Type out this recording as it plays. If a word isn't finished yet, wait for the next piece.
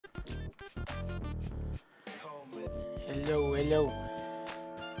Hello, hello.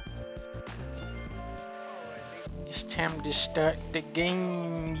 It's time to start the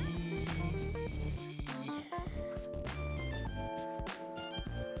game.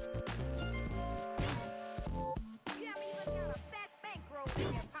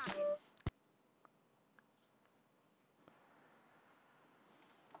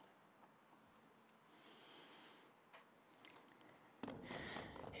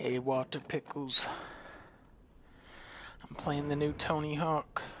 Hey, Walter Pickles. I'm playing the new Tony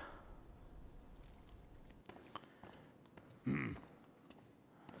Hawk.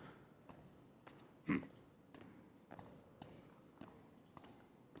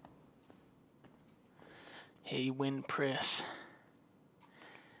 Hey, Windpress.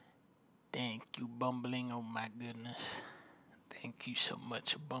 Thank you, Bumbling. Oh my goodness. Thank you so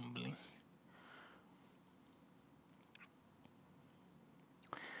much, Bumbling.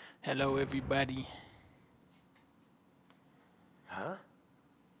 Hello, everybody. Huh?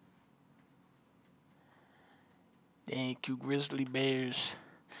 Thank you, Grizzly Bears.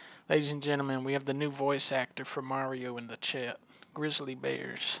 Ladies and gentlemen, we have the new voice actor for Mario in the chat. Grizzly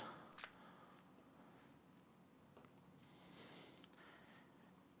Bears.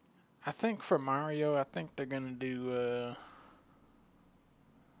 I think for Mario, I think they're gonna do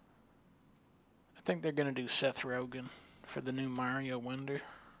Seth Rogen for the new Mario Wonder.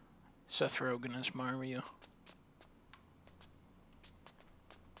 Seth Rogen as Mario.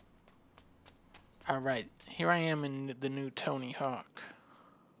 Alright, here I am in the new Tony Hawk.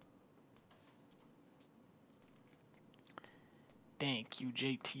 Thank you,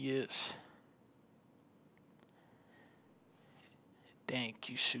 JTS. Thank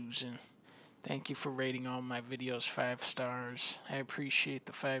you, Susan. Thank you for rating all my videos 5 stars. I appreciate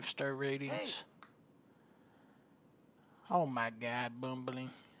the 5-star ratings. Hey. Oh my God, Bumbling.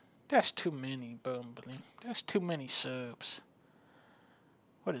 That's too many, Bumbling. That's too many subs.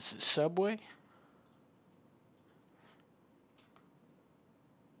 What is it, Subway?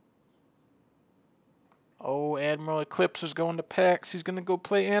 Oh, Admiral Eclipse is going to PAX. He's going to go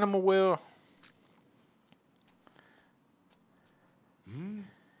play Animal Will.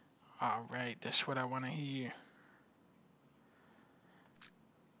 All right, that's what I want to hear.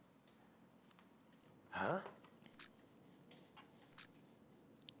 Huh?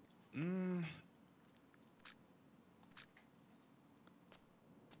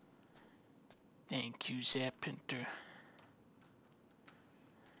 Thank you, Zapinter.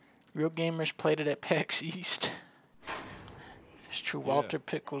 Real gamers played it at PAX East. It's true, yeah. Walter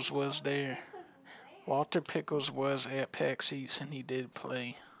Pickles was there. Walter Pickles was at PAX East and he did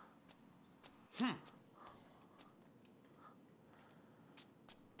play.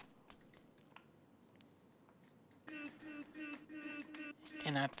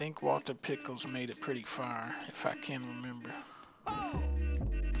 And I think Walter Pickles made it pretty far, if I can remember.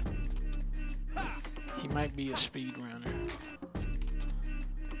 He might be a speedrunner.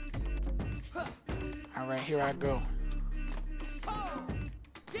 Alright, here I go.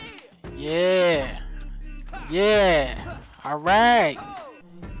 Yeah. Yeah. Alright.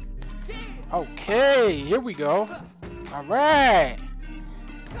 Okay, here we go. Alright.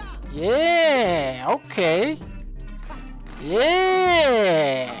 Yeah. Okay.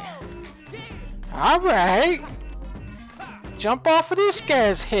 Yeah. Alright. Jump off of this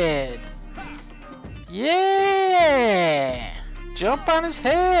guy's head. Yeah. Jump on his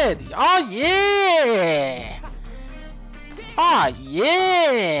head. Oh, yeah. Oh,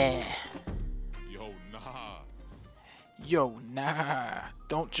 yeah. Yo, nah. Yo, nah.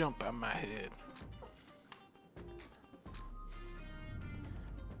 Don't jump on my head.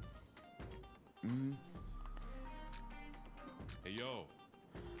 Hey, yo.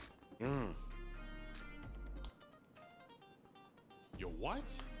 Yo,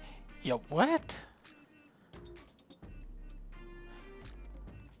 what? Yo, what?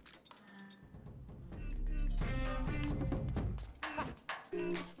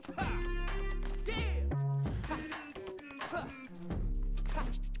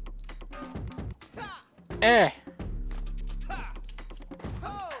 Eh.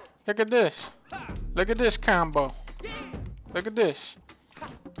 Look at this. Look at this combo. Look at this.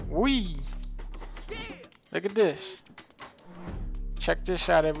 Wee. Look at this. Check this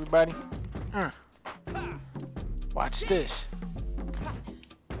out, everybody. Watch this.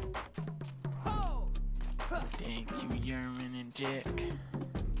 Thank you, Yerman and Jack.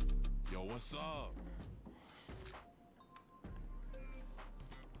 Yo, what's up?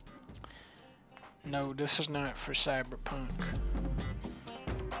 No, this is not for Cyberpunk.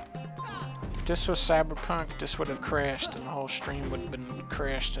 If this was Cyberpunk, this would have crashed and the whole stream would have been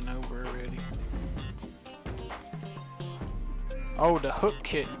crashed and over already. Oh, the hook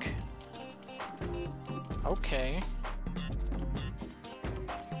kick. Okay.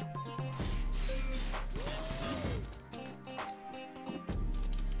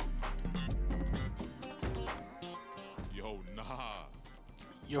 Yo, nah.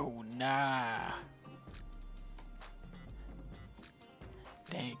 Yo, nah.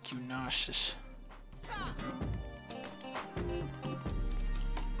 Thank you, Narcissus.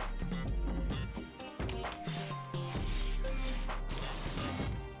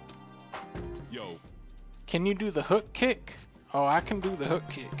 Yo. Can you do the hook kick? Oh, I can do the hook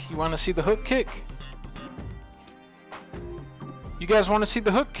kick. You want to see the hook kick? You guys want to see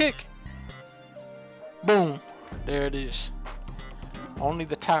the hook kick? Boom. There it is. Only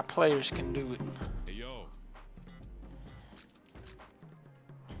the top players can do it. Hey, yo.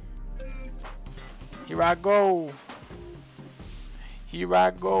 Here I go. Here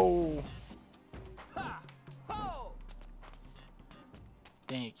I go.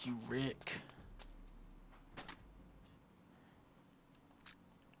 Thank you, Rick.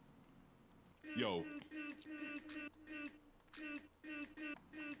 Yo.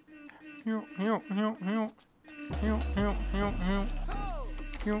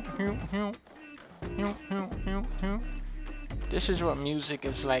 This is what music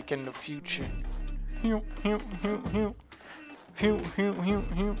is like in the future.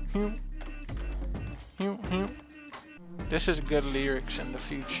 This is good lyrics in the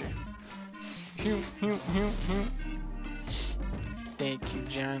future. Thank you,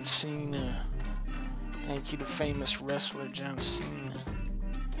 John Cena. Thank you, the famous wrestler John Cena.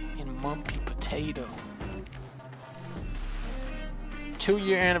 And Mumpy Potato.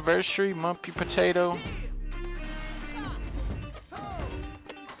 2-year anniversary, Mumpy Potato.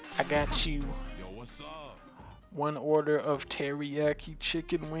 I got you. Yo, what's up? 1 order of teriyaki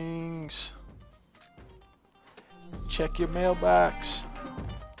chicken wings. Check your mailbox.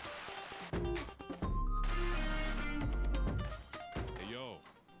 Hey, yo.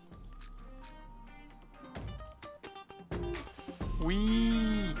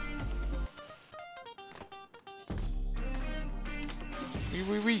 Wee.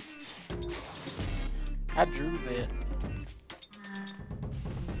 Wee. I drew that.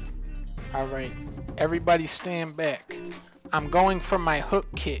 Alright. Everybody stand back. I'm going for my hook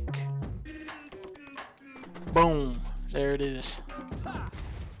kick. Boom. There it is.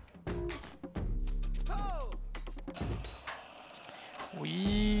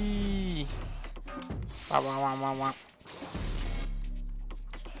 Wee. Wah.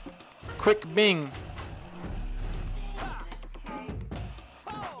 Quick bing.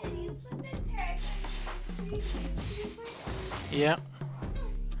 Yep.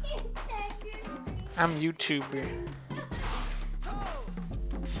 I'm YouTuber.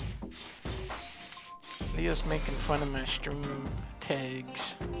 Leah's making fun of my stream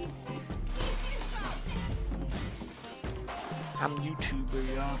tags. I'm YouTuber,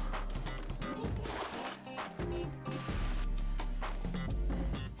 y'all.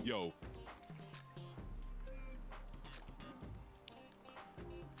 Yo.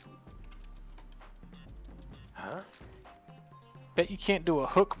 Huh? Bet you can't do a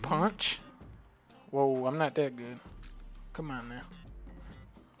hook punch. Whoa, I'm not that good. Come on now.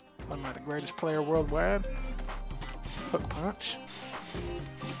 Am I the greatest player worldwide? Hook punch.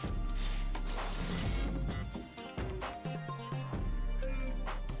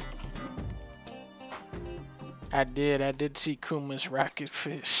 I did see Kuma's rocket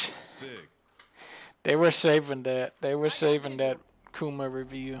fish. Sick. They were saving that. They were saving that Kuma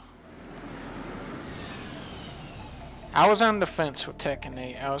review. I was on the fence with Tekken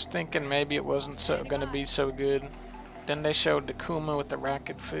 8. I was thinking maybe it wasn't gonna be so good. Then they showed the Kuma with the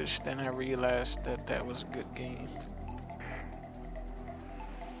rocket fish. Then I realized that that was a good game.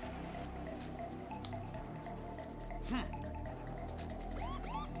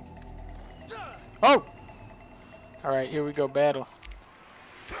 Oh! Alright, here we go, battle.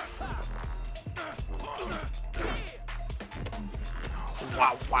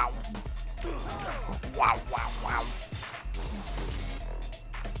 Wow, wow. Wow, wow, wow.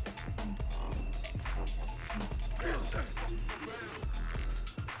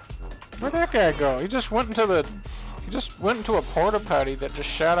 Where'd that guy go? He just went into a porta potty that just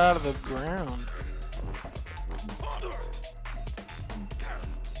shot out of the ground.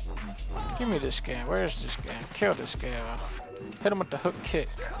 Give me this guy. Where's this guy? Kill this guy off. Hit him with the hook kick.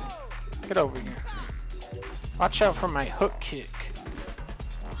 Get over here. Watch out for my hook kick.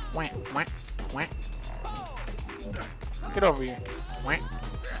 Whack, whack, whack. Get over here. Whack,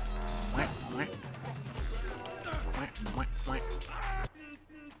 whack.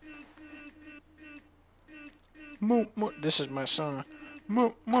 Moo, moo. This is my song.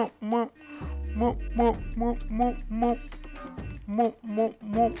 Moo, moo, moo. Moo, moo, moo, moo, moo. Moo, moo,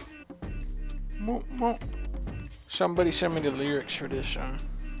 moo. Moo, moo. Somebody send me the lyrics for this song.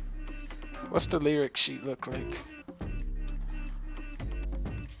 What's the lyric sheet look like?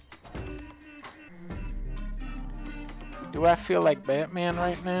 Do I feel like Batman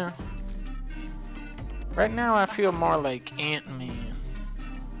right now? Right now I feel more like Ant-Man.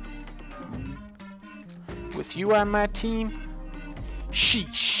 With you on my team,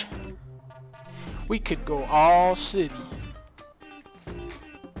 sheesh. We could go all city.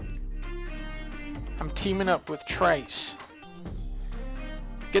 I'm teaming up with Trice.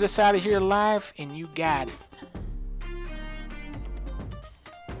 Get us out of here alive and you got it.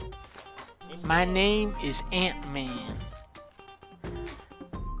 My name is Ant-Man.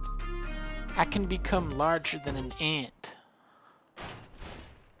 I can become larger than an ant.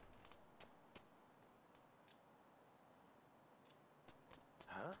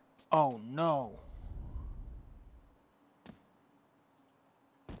 Huh? Oh no.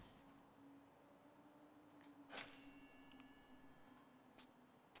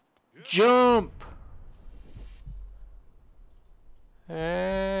 Jump!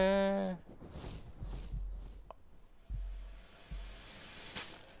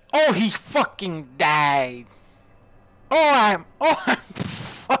 Oh, he fucking died. I'm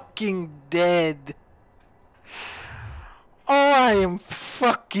fucking dead. Oh, I am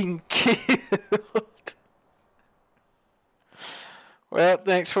fucking killed. Well,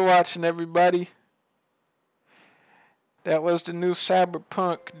 thanks for watching, everybody. That was the new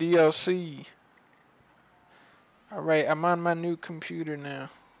Cyberpunk DLC. Alright, I'm on my new computer now.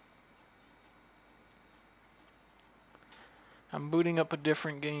 I'm booting up a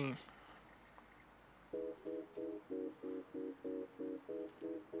different game.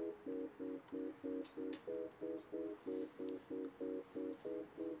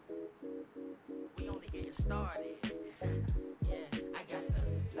 We only getting started. Yeah, I got the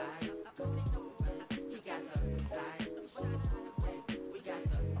light. He got the light. We got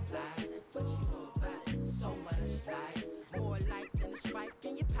the light. What you know about it? So much light. More light than a spike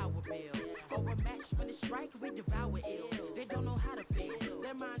in your power bill. Or a match when it strike, we devour ill. They don't know how to feel.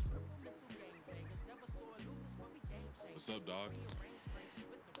 Their minds crippled mental gangbangers. Never saw losers when we game changers. What's up, dog?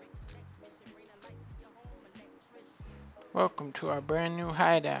 Welcome to our brand new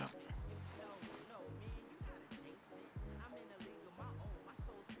hideout.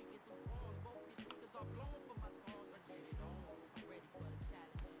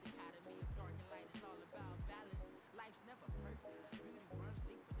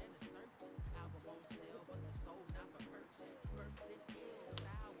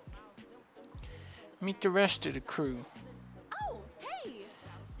 Meet the rest of the crew. Oh, hey!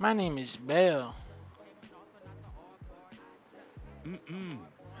 My name is Belle.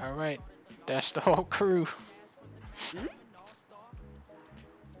 Alright, that's the whole crew.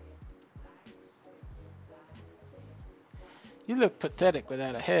 You look pathetic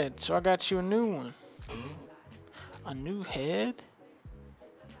without a head, so I got you a new one. A new head?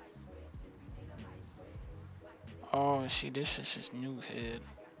 Oh, see, this is his new head.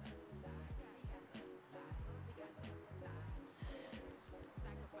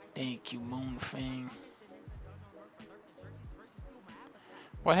 Thank you, Moonfang.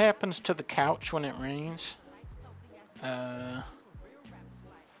 What happens to the couch when it rains? It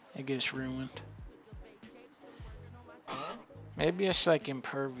gets ruined. Maybe it's like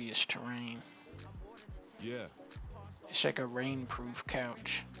impervious to rain. Yeah. It's like a rainproof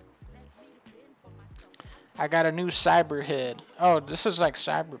couch. I got a new cyber head. Oh, this is like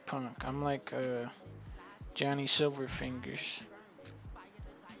Cyberpunk. I'm like Johnny Silverfingers.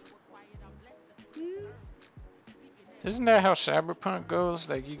 Isn't that how Cyberpunk goes?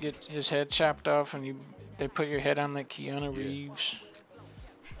 Like you get his head chopped off and they put your head on like Keanu Reeves.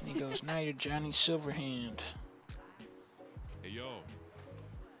 And he goes, now you're Johnny Silverhand. Hey, yo.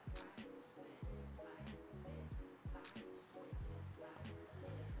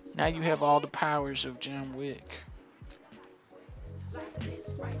 Now you have all the powers of John Wick.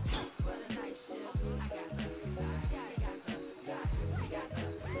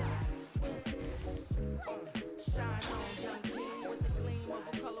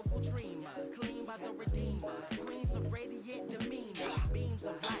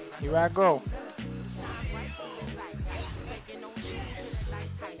 Here I go.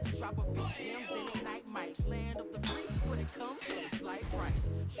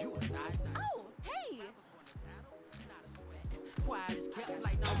 Oh, hey! quiet is kept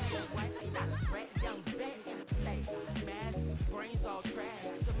like no man's wife. Not a threat, young vet in the place. Mass, brains all trash.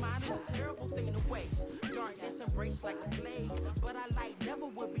 The mind is a terrible thing to waste. Darkness embraced like a plague. But I light never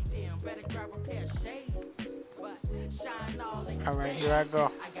would be dim. Better grab a pair of shades. But shine all in your Alright, face. here I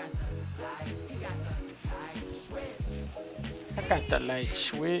go. I got the light, he got the light switch. I got the light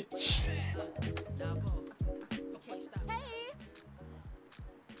switch. Hey.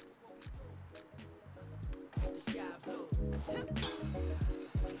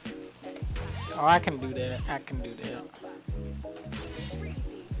 Oh, I can do that. I can do that.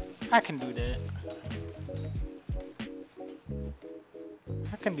 I can do that.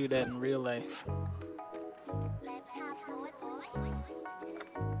 I can do that in real life.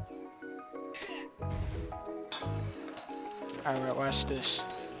 Alright, watch this.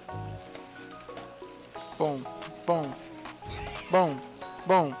 Boom, boom, boom,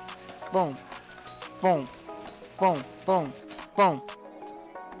 boom, boom, boom, boom, boom, boom.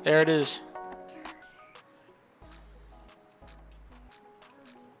 There it is.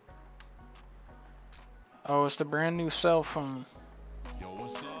 Oh, it's the brand new cell phone. Yo,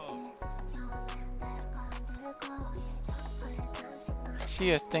 what's up? I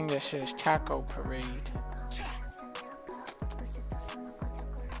see a thing that says Taco Parade.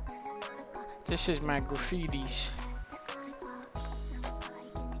 This is my graffitis.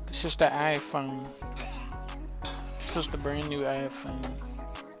 This is the iPhone. This is the brand new iPhone.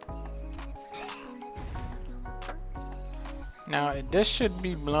 Now, this should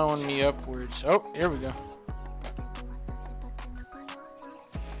be blowing me upwards. Oh, here we go.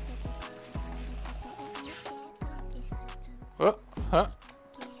 Oh, huh?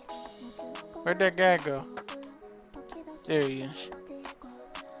 Where'd that guy go? There he is.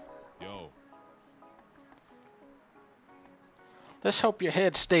 Yo, Let's hope your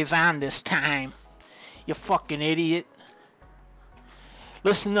head stays on this time, you fucking idiot.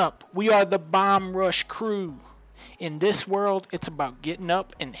 Listen up, we are the Bomb Rush crew. In this world, it's about getting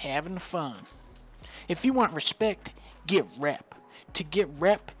up and having fun. If you want respect, get rep. To get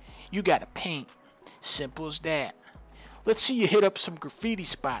rep, you gotta paint. Simple as that. Let's see you hit up some graffiti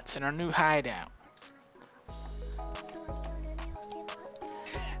spots in our new hideout.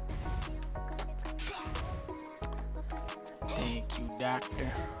 Thank you,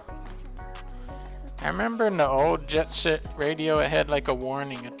 Doctor. I remember in the old Jet Set radio, it had like a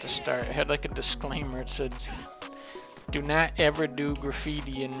warning at the start. It had like a disclaimer. It said, do not ever do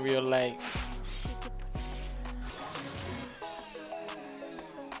graffiti in real life.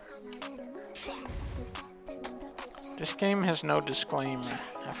 This game has no disclaimer.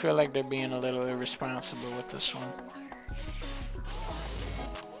 I feel like they're being a little irresponsible with this one.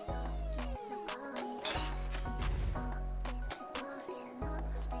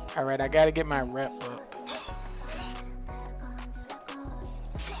 Alright, I gotta get my rep up.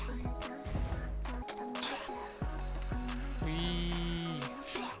 Whee.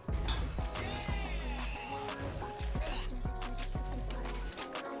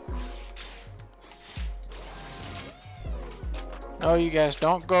 No, you guys,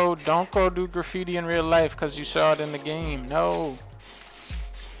 don't go do graffiti in real life because you saw it in the game. No.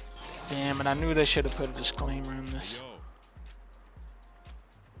 Damn it, I knew they should have put a disclaimer on this. yo,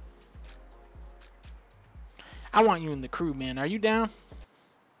 I want you in the crew, man. Are you down?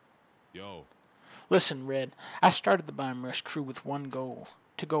 yo. Listen, Red, I started the Bomb Rush crew with one goal,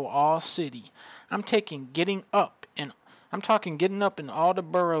 to go all city. I'm talking getting up in all the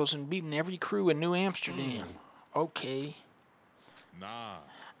boroughs and beating every crew in New Amsterdam. Okay, Nah.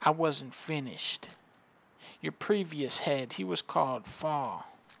 I wasn't finished. Your previous head, he was called Fall.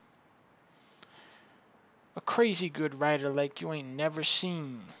 A crazy good writer like you ain't never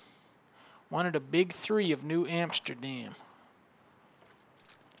seen. One of the big three of New Amsterdam.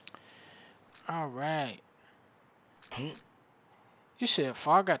 Alright. You said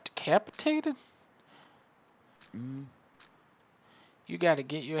Fall got decapitated? You gotta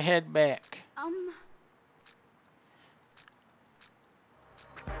get your head back.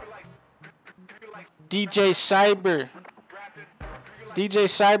 DJ Cyber. DJ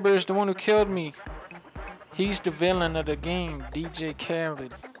Cyber is the one who killed me. He's the villain of the game, DJ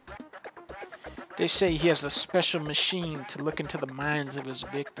Khaled. They say he has a special machine to look into the minds of his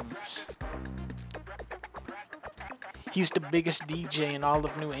victims. He's the biggest DJ in all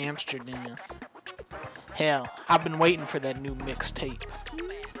of New Amsterdam. Hell, I've been waiting for that new mixtape.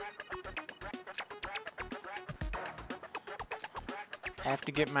 I have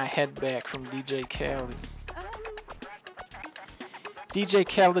to get my head back from DJ Khaled. DJ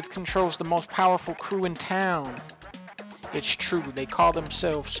Khaled controls the most powerful crew in town. It's true, they call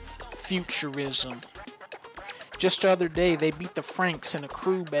themselves Futurism. Just the other day, they beat the Franks in a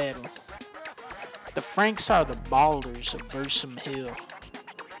crew battle. The Franks are the ballers of Versum Hill.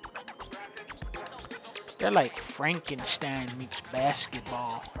 They're like Frankenstein meets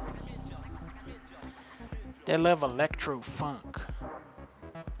basketball. They love electro funk.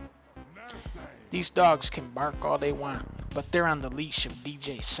 These dogs can bark all they want, but they're on the leash of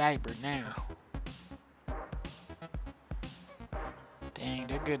DJ Cyber now. Dang,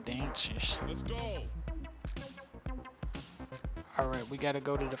 they're good dancers. Let's go. Alright, we gotta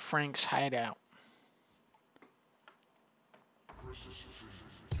go to the Franks hideout.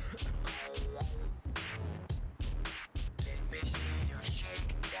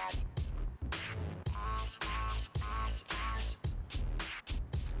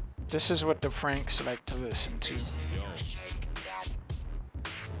 This is what the Franks like to listen to.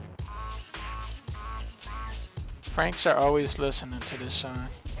 Franks are always listening to this song.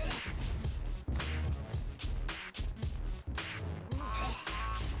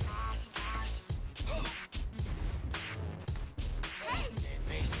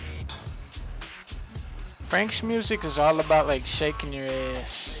 Frank's music is all about like shaking your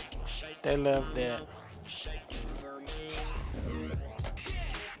ass. They love that.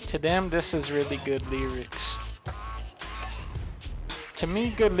 To them, this is really good lyrics. To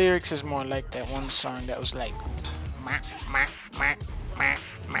me, good lyrics is more like that one song that was like, ma, ma, ma, ma,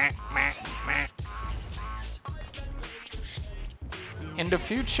 ma, ma, ma. In the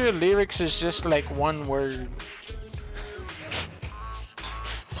future, lyrics is just like one word.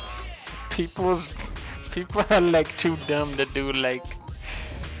 People are like too dumb to do like,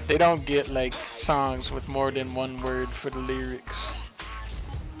 they don't get like songs with more than one word for the lyrics.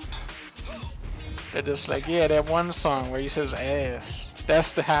 They're just like, yeah, that one song where he says ass.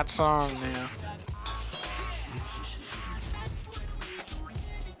 That's the hot song now.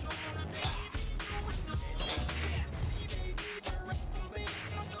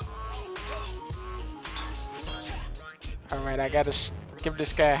 Alright, I gotta give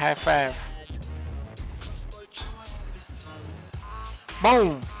this guy a high five.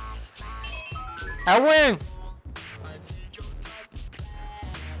 Boom! I win!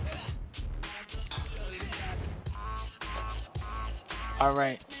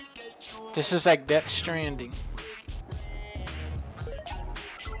 Alright. This is like Death Stranding.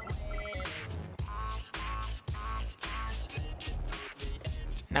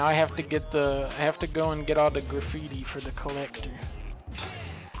 Now I have to go and get all the graffiti for the collector.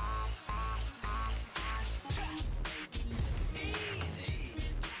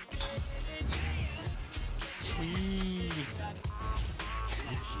 Whee.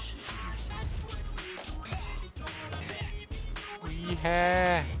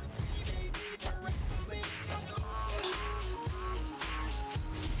 Yeah.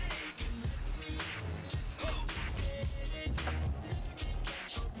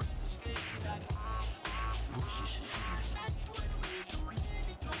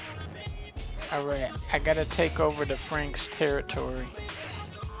 Alright, I gotta take over the Franks territory.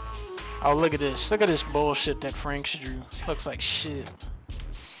 Oh, look at this. Look at this bullshit that Franks drew. Looks like shit.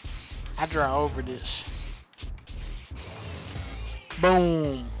 I draw over this.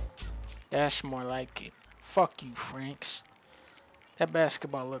 Boom. That's more like it. Fuck you, Franks. That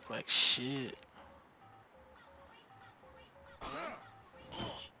basketball looked like shit.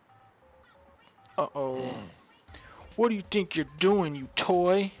 Uh-oh. What do you think you're doing, you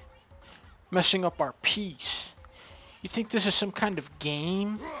toy? Messing up our peace. You think this is some kind of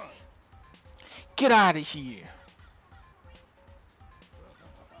game? Get out of here.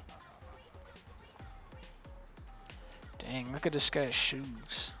 Dang, look at this guy's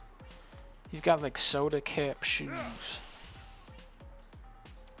shoes. He's got like soda cap shoes.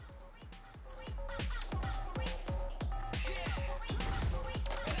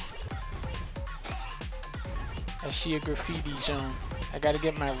 I see a graffiti zone. I gotta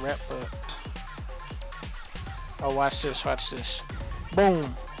get my rep up. Oh, watch this, watch this.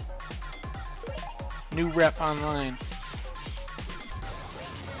 Boom. New rep online.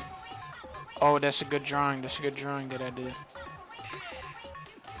 Oh, that's a good drawing. That's a good drawing that I did.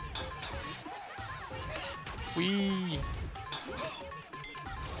 Wee.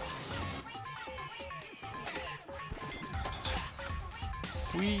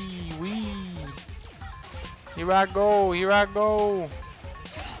 Wee, wee. Here I go, here I go.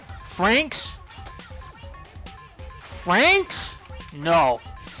 Franks? Franks? No.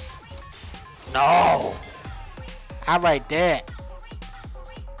 No. I write that.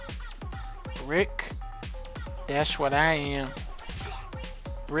 Brick. That's what I am.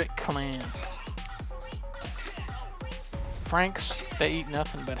 Brick Clan. Franks, they eat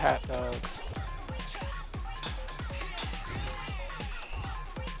nothing but hot dogs.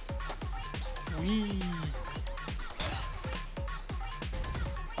 Wee.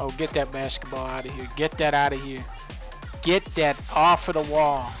 Oh, get that basketball out of here. Get that out of here. Get that off of the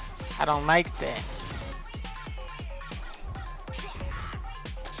wall. I don't like that.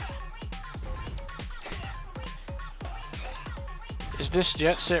 Is this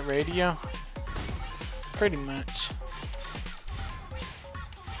Jet Set Radio? Pretty much.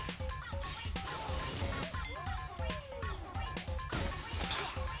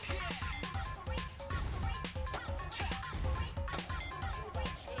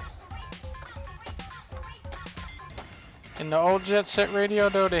 In the old Jet Set Radio,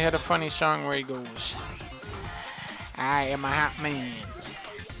 though, they had a funny song where he goes, I am a hot man.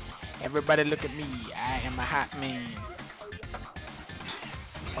 Everybody look at me. I am a hot man.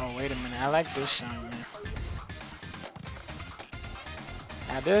 Oh, wait a minute. I like this song, man.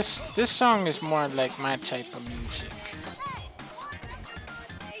 Now, this song is more like my type of music.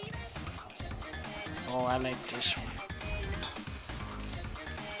 Oh, I like this one.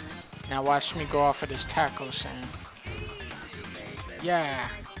 Now, watch me go off of this taco sound. Yeah.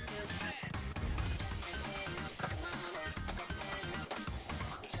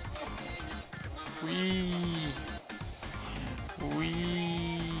 Wee.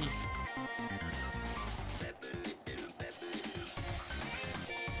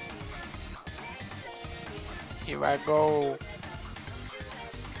 Here I go.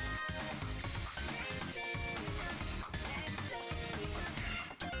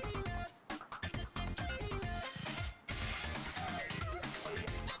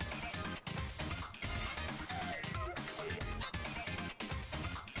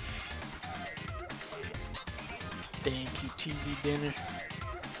 Thank you, TV dinner.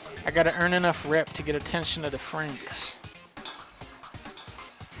 I gotta earn enough rep to get attention of the Franks.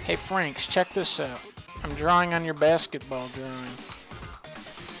 Hey Franks, check this out. I'm drawing on your basketball drawing.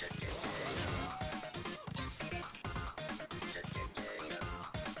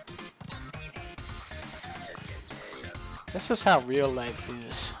 This is how real life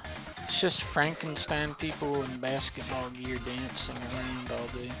is. It's just Frankenstein people in basketball gear dancing around all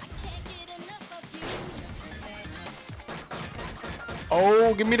day.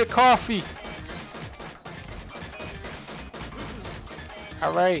 Oh, give me the coffee.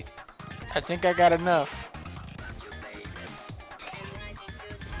 All right. I think I got enough.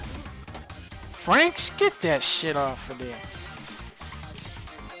 Franks, get that shit off of there.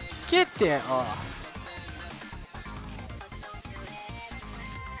 Get that off.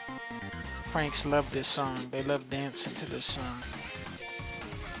 Franks love this song. They love dancing to this song.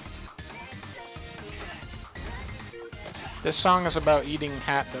 This song is about eating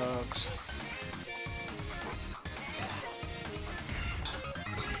hot dogs.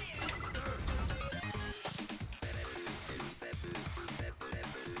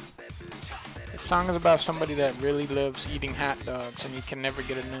 This song is about somebody that really loves eating hot dogs and he can never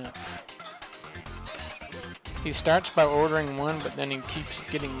get enough. He starts by ordering one, but then he keeps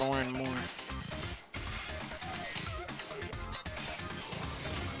getting more and more.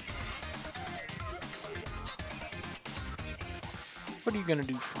 What are you gonna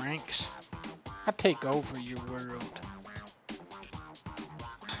do, Franks? I take over your world.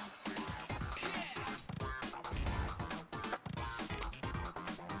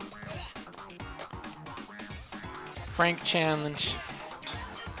 Frank challenge.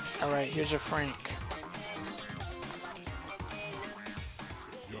 Alright, here's a Frank.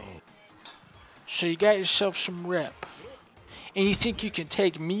 So you got yourself some rep. And you think you can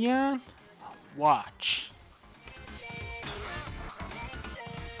take me on? Watch.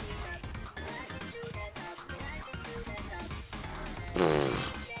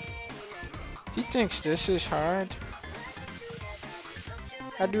 He thinks this is hard.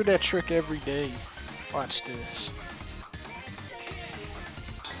 I do that trick every day. Watch this.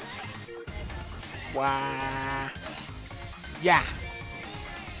 Why? Yeah.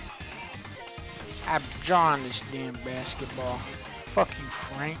 I've drawn this damn basketball. Fuck you,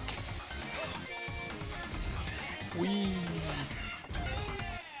 Frank. Wee.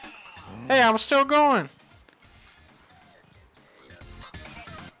 Hey, I'm still going.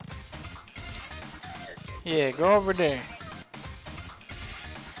 Yeah, go over there.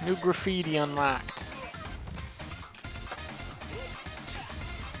 New graffiti unlocked.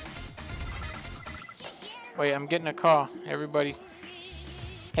 Wait, I'm getting a call. Everybody.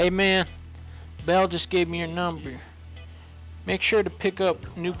 Hey, man. Belle just gave me your number. Make sure to pick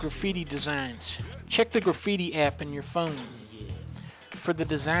up new graffiti designs. Check the graffiti app in your phone for the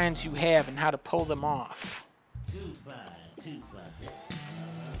designs you have and how to pull them off.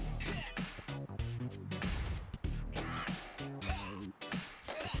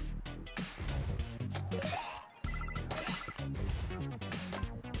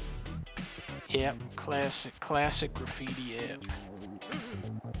 Yep, classic graffiti app.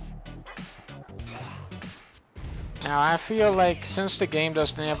 Now I feel like since the game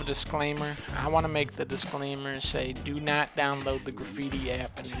doesn't have a disclaimer, I want to make the disclaimer say do not download the graffiti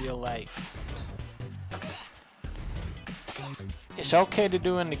app in real life. It's okay to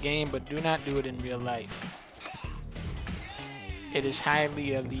do in the game, but do not do it in real life. It is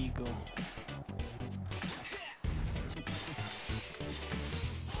highly illegal.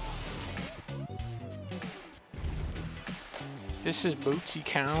 This is Bootsy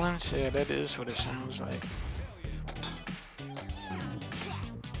Collins? Yeah, that is what it sounds like.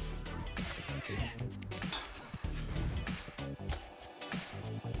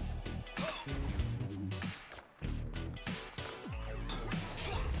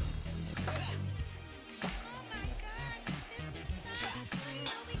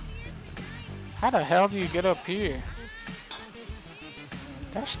 How the hell do you get up here?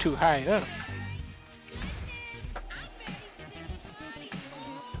 That's too high up.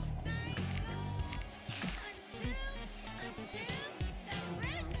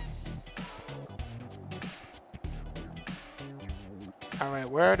 Alright,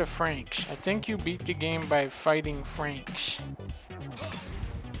 where are the Franks? I think you beat the game by fighting Franks.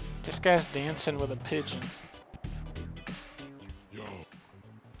 This guy's dancing with a pigeon.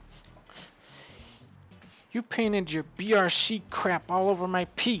 You painted your BRC crap all over my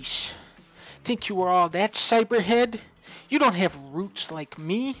piece. Think you were all that cyberhead? You don't have roots like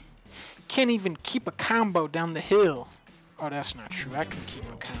me. Can't even keep a combo down the hill. Oh, that's not true. I can keep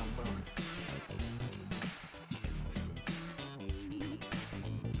a combo.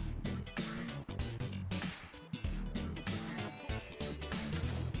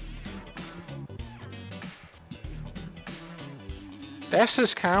 That's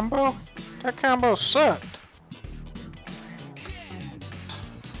his combo? That combo sucked.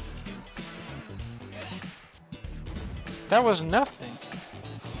 That was nothing.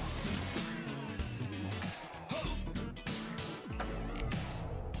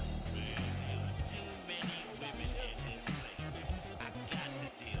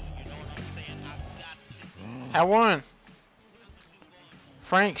 I won.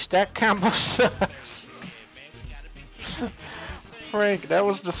 Frank, that combo sucks. Frank, that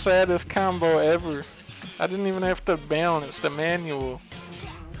was the saddest combo ever. I didn't even have to balance the manual.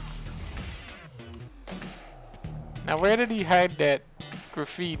 Now where did he hide that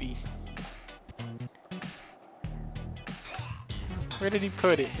graffiti? Where did he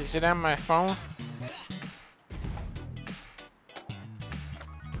put it? Is it on my phone?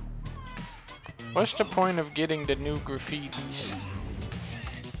 What's the point of getting the new graffitis?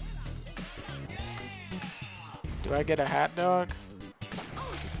 Do I get a hot dog?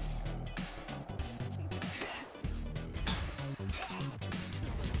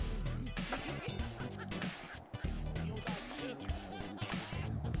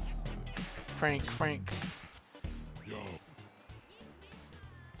 Frank. Yo.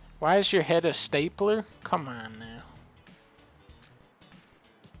 Why is your head a stapler? Come on now.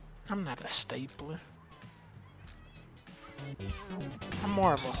 I'm not a stapler. I'm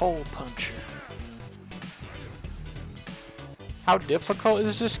more of a hole puncher. How difficult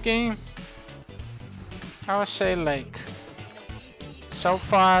is this game? I would say like, so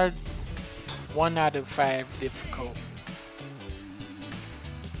far, 1 out of 5 difficult.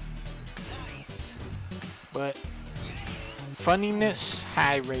 But funniness,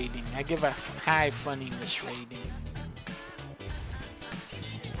 high rating. I give a high funniness rating.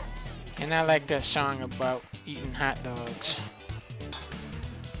 And I like that song about eating hot dogs.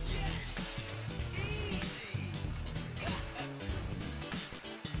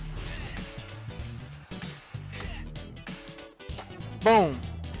 Boom.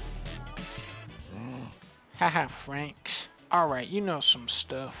 Haha, Franks. Alright, you know some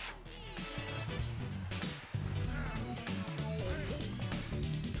stuff.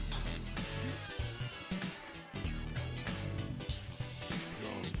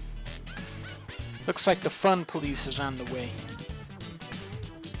 Looks like the fun police is on the way.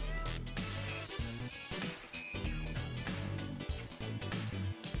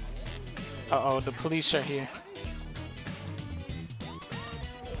 Uh-oh, the police are here.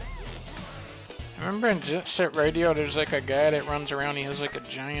 Remember in Jet Set Radio, there's like a guy that runs around, he has like a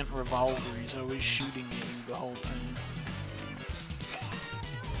giant revolver, he's always shooting at you the whole time.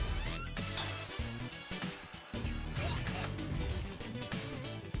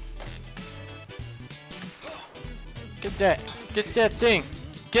 Get that thing,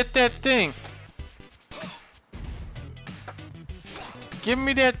 get that thing. Give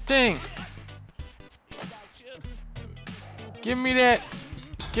me that thing. Give me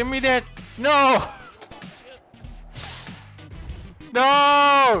that No!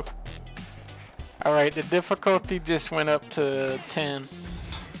 No! Alright, the difficulty just went up to 10.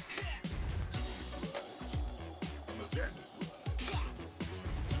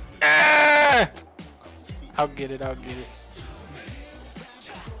 Ah! I'll get it, I'll get it.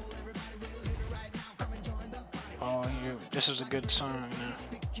 Oh, this is a good song now.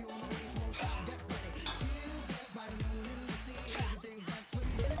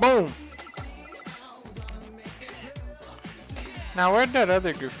 Boom! Now, where'd that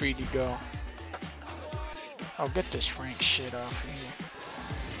other graffiti go? Oh, get this Frank shit off of here.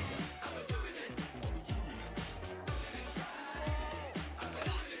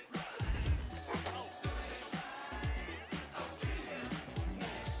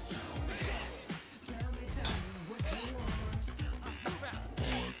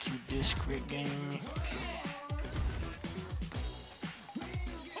 Thank you, Discret Gaming.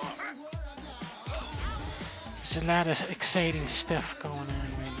 There's a lot of exciting stuff going on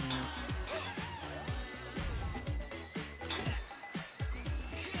right now.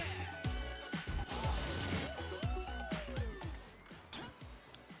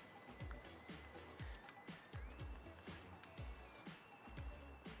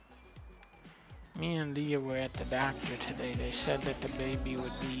 Me and Leah were at the doctor today. They said that the baby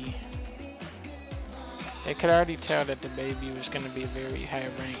would be... They could already tell that the baby was going to be a very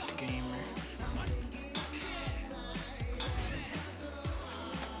high-ranked gamer.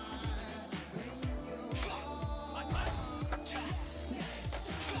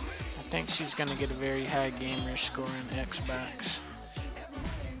 I think she's going to get a very high gamer score on Xbox.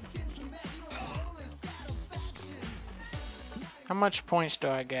 How much points do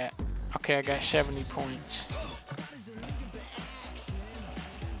I get? Okay, I got 70 points.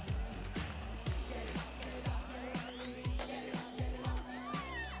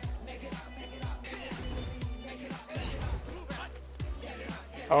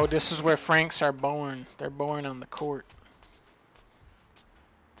 Oh, this is where Franks are born. They're born on the court.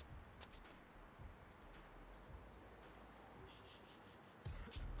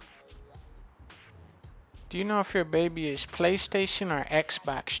 Do you know if your baby is PlayStation or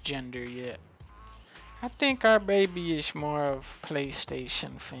Xbox gender yet? I think our baby is more of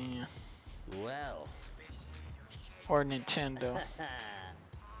PlayStation fan. Well. Or Nintendo.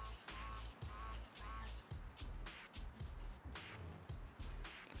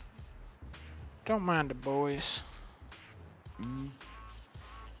 Don't mind the boys.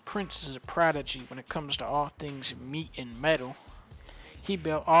 Prince is a prodigy when it comes to all things meat and metal. He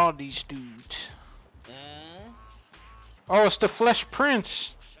built all these dudes. Oh, it's the Flesh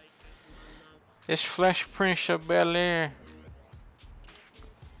Prince. It's Flesh Prince of Bel-Air.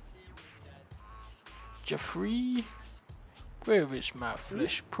 Jeffrey, where is my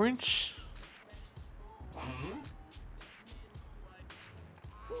Flesh Prince?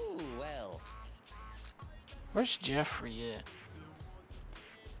 Ooh, well. Where's Jeffrey at?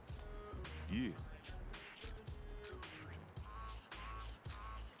 Yeah.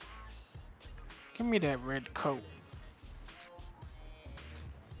 Give me that red coat.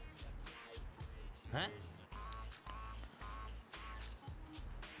 Huh?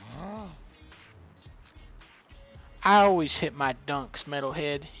 I always hit my dunks,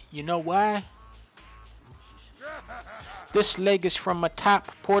 metalhead. You know why? This leg is from a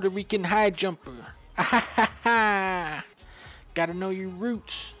top Puerto Rican high jumper. Gotta know your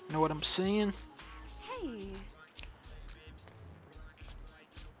roots. Know what I'm saying? Hey.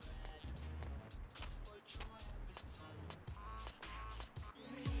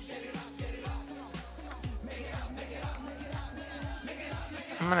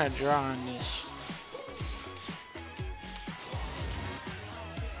 I'm gonna draw on this.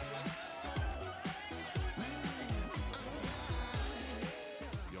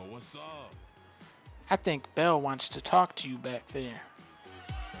 Yo, what's up? I think Belle wants to talk to you back there.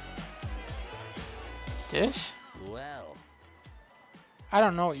 This? Well. I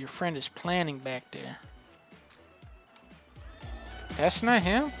don't know what your friend is planning back there. That's not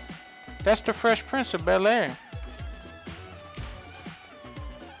him. That's the Fresh Prince of Bel-Air.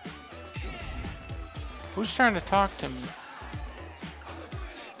 Who's trying to talk to me?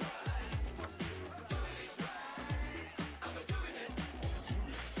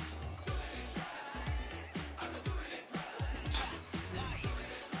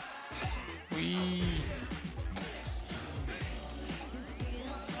 Wee.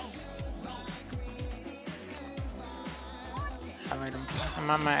 Alright, I'm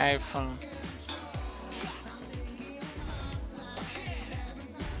on my iPhone.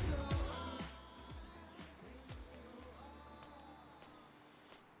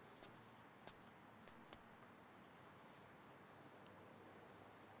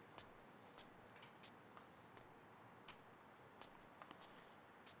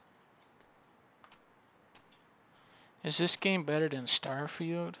 Is this game better than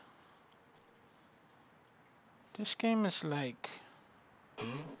Starfield? This game is like...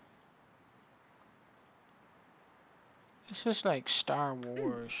 This is like Star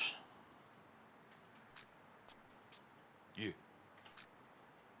Wars. Yeah.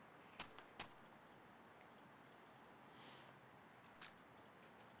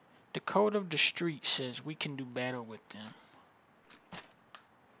 The code of the street says we can do battle with them.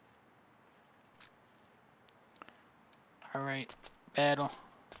 Alright, battle.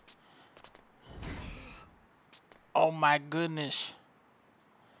 Oh my goodness.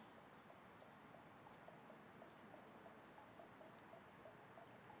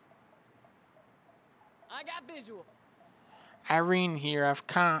 I got visual. Irene here.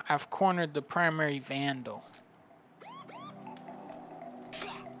 I've cornered the primary vandal.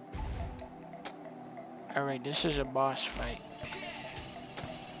 Alright, this is a boss fight.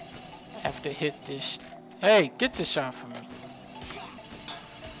 I have to hit this. Hey, get this off of me.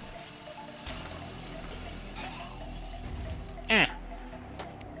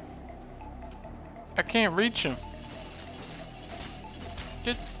 I can't reach him.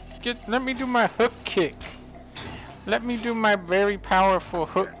 Let me do my hook kick. Let me do my very powerful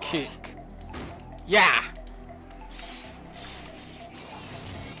hook kick. Yeah!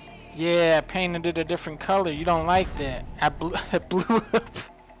 Yeah, I painted it a different color. You don't like that. I blew up.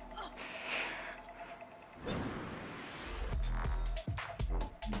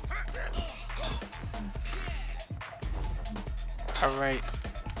 Alright.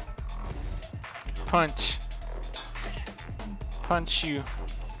 Punch. Punch you.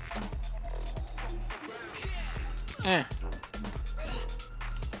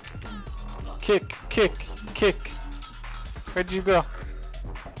 Kick, kick, kick. Where'd you go?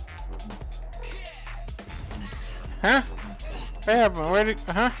 Huh? What happened? Where did...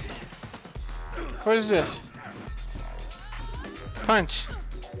 Huh? What is this? Punch.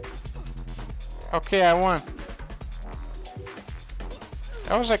 Okay, I won.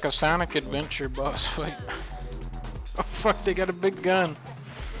 That was like a Sonic Adventure boss fight. Oh fuck, they got a big gun.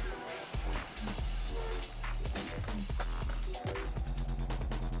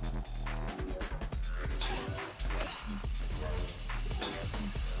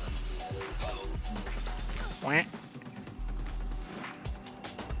 Wah.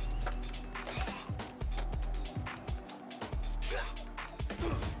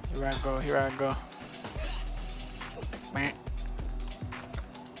 Here I go, here I go. Wah.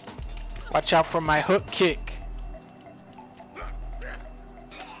 Watch out for my hook kick.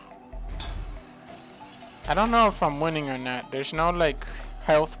 I don't know if I'm winning or not. There's no like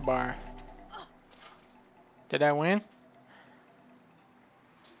health bar. Did I win?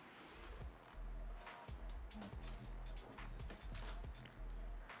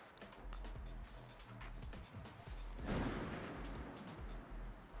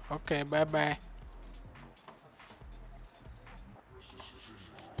 Okay, bye-bye.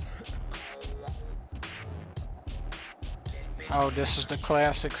 Oh, this is the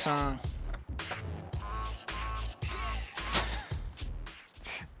classic song.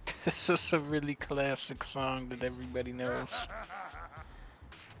 This is a really classic song that everybody knows.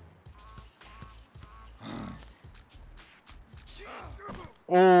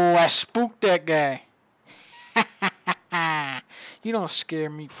 Oh, I spooked that guy. You don't scare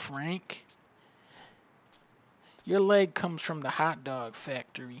me, Frank. Your leg comes from the hot dog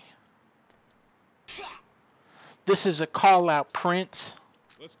factory. This is a call out, Prince.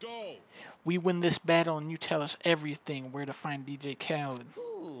 Let's go. We win this battle and you tell us everything where to find DJ Khaled.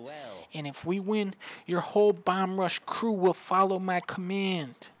 Ooh, well. And if we win, your whole Bomb Rush crew will follow my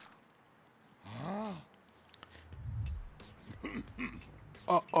command. Huh?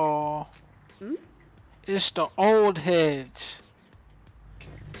 Uh-oh. It's the old heads.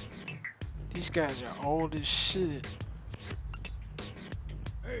 These guys are old as shit.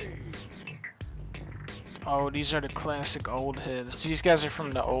 Oh, these are the classic old heads. These guys are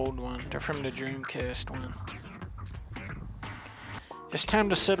from the old one. They're from the Dreamcast one. It's time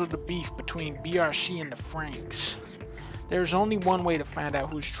to settle the beef between BRC and the Franks. There's only one way to find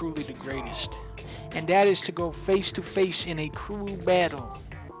out who's truly the greatest, and that is to go face to face in a crew battle.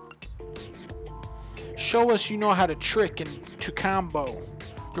 Show us you know how to trick and to combo.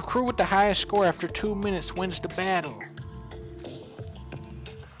 The crew with the highest score after 2 minutes wins the battle.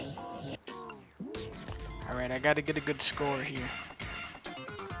 Alright, I gotta get a good score here.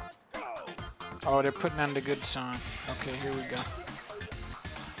 Oh, they're putting on the good song. Okay, here we go.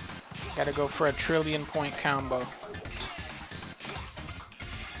 Gotta go for a 1,000,000,000 point combo.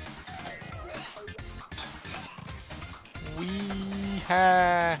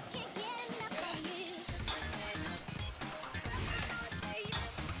 Wee-ha!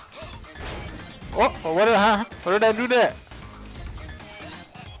 Oh, what did I do that?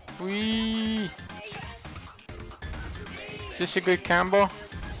 Wee. Is this a good combo?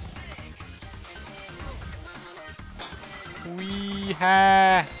 Wee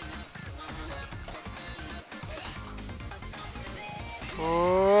ha.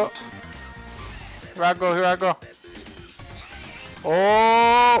 Oh. Here I go, here I go.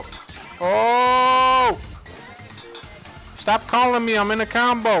 Oh. Oh. Stop calling me, I'm in a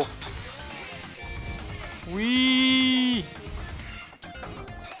combo. Wee.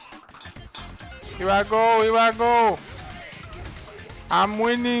 Here I go, here I go. I'm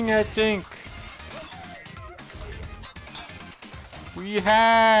winning, I think.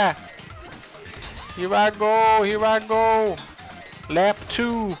 Weeha! Here I go, here I go. Lap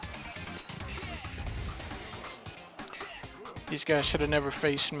 2. These guys should have never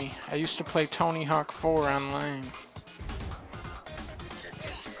faced me. I used to play Tony Hawk 4 online.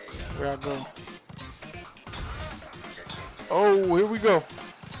 Here I go. Oh, here we go.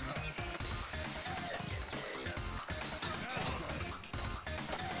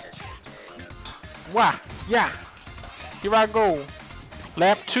 Wah, yeah. Here I go.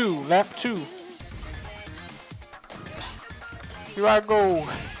 Lap 2, lap 2. Here I go.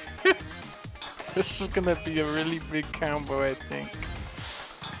 This is gonna be a really big combo, I think.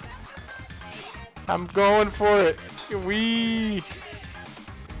 I'm going for it. Wee.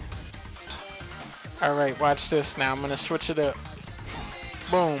 Alright, watch this now. I'm gonna switch it up.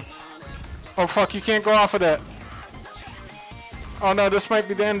 Boom. Oh fuck, you can't go off of that. Oh no, this might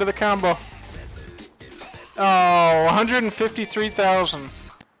be the end of the combo. Oh, 153,000.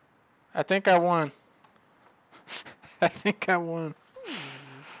 I think I won. I think I won.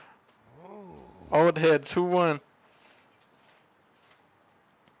 Old heads, who won?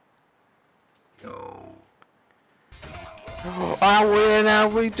 Oh, I win, I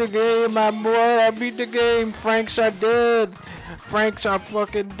beat the game, my boy, I beat the game. Franks are dead. Franks are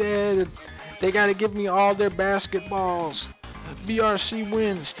fucking dead. They gotta give me all their basketballs. VRC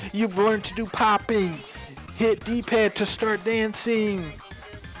wins. You've learned to do popping. Hit D-pad to start dancing.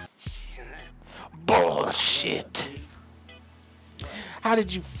 Bullshit. How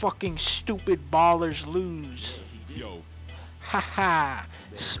did you fucking stupid ballers lose? Yo. Haha.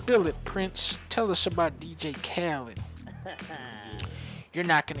 Spill it, Prince. Tell us about DJ Khaled. You're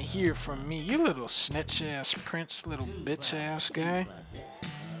not gonna hear from me, you little snitch ass Prince, little bitch ass guy.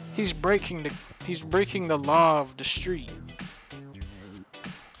 He's breaking the law of the street.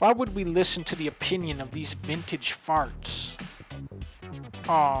 Why would we listen to the opinion of these vintage farts?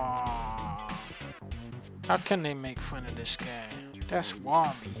 Aww. How can they make fun of this guy? That's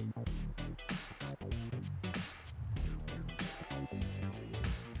Wally.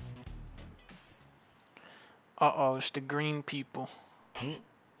 Uh-oh, it's the green people.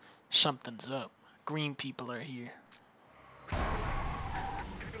 Something's up. Green people are here.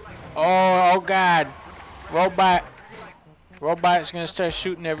 Oh God. Robot's gonna start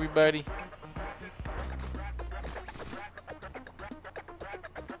shooting everybody.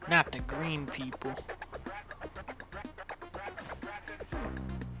 Not the green people.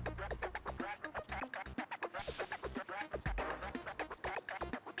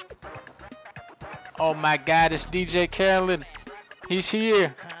 Oh my God, it's DJ Khaled. He's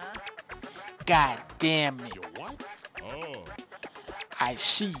here. God damn it. Yo, what? Oh. I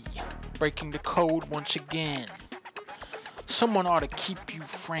see. Breaking the code once again. Someone ought to keep you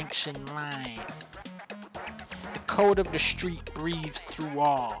Franks in line. The code of the street breathes through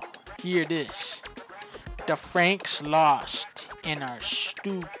all. Hear this. The Franks lost and are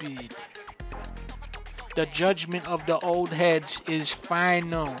stupid. The judgment of the old heads is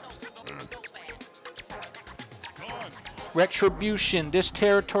final. Retribution. This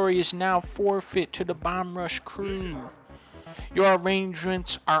territory is now forfeit to the Bomb Rush crew. Your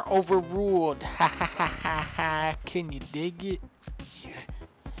arrangements are overruled. Ha ha ha ha ha. Can you dig it?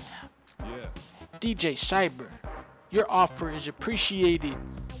 Yeah. DJ Cyber, your offer is appreciated.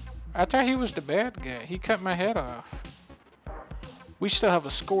 I thought he was the bad guy. He cut my head off. We still have a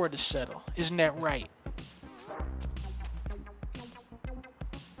score to settle. Isn't that right?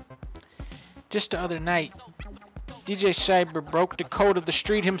 Just the other night, DJ Cyber broke the code of the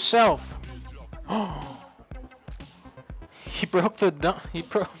street himself. He broke the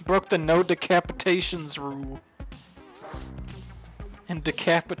no decapitations rule and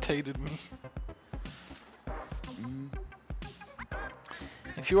decapitated me.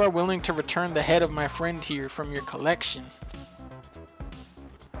 If you are willing to return the head of my friend here from your collection,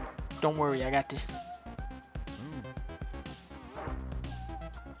 don't worry, I got this.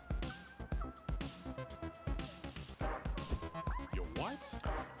 Yo, what?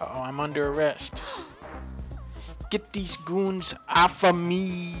 Uh-oh, I'm under arrest. Get these goons off of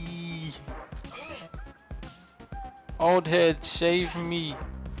me. Old head, save me.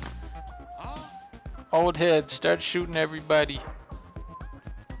 Old head, start shooting everybody.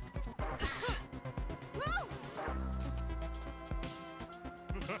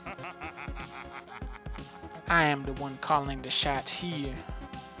 I am the one calling the shots here.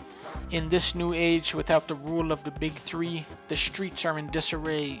 In this new age, without the rule of the big three, the streets are in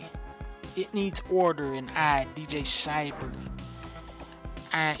disarray. It needs order, and I, DJ Cyber,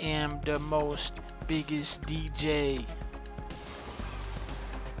 I am the most biggest DJ.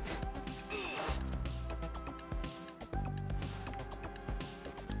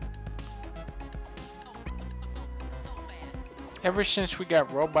 Ever since we got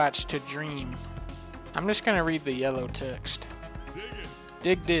robots to dream, I'm just gonna read the yellow text.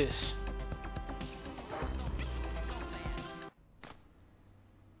 Dig this.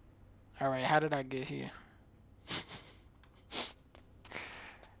 Alright, how did I get here?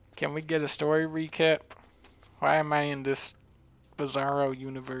 Can we get a story recap? Why am I in this bizarro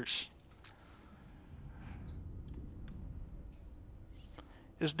universe?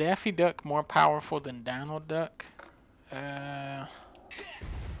 Is Daffy Duck more powerful than Donald Duck? That's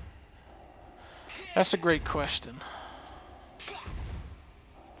a great question.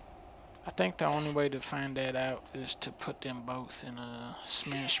 I think the only way to find that out is to put them both in a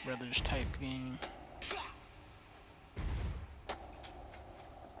Smash Brothers type game.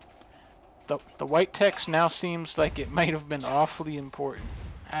 The white text now seems like it might have been awfully important.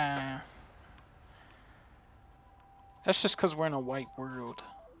 That's just because we're in a white world.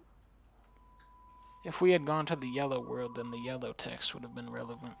 If we had gone to the yellow world, then the yellow text would have been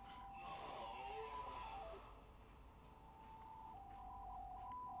relevant.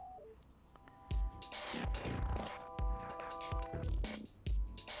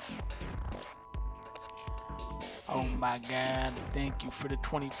 Oh my God, thank you for the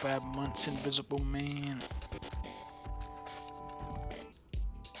 25 months, Invisible Man.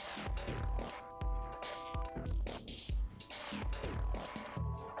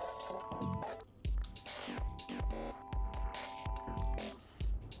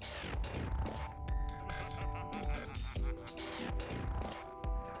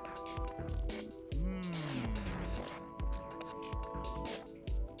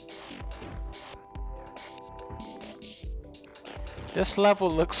 This level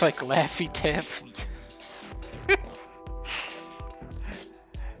looks like Laffy Taffy.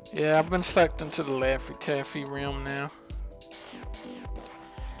 Yeah, I've been sucked into the Laffy Taffy realm now.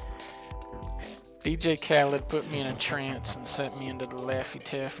 DJ Khaled put me in a trance and sent me into the Laffy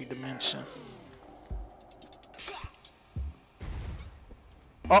Taffy dimension.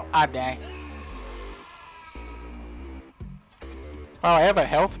 Oh, I die. Oh, I have a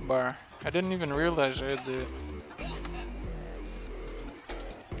health bar. I didn't even realize I had that.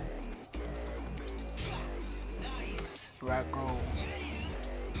 Here I go.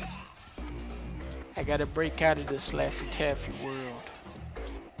 I gotta break out of this Laffy Taffy world.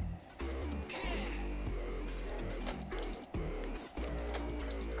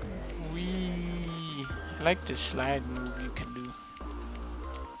 Wee! I like this slide move you can do.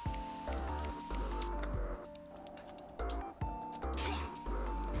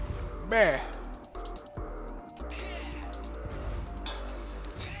 Bear!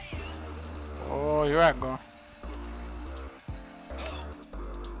 Oh, here I go.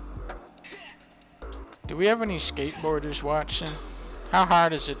 Do we have any skateboarders watching? How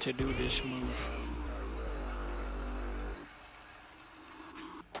hard is it to do this move?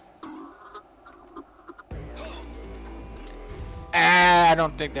 Ah, I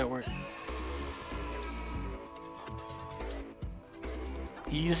don't think that worked.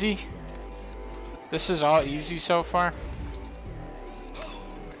 Easy? This is all easy so far?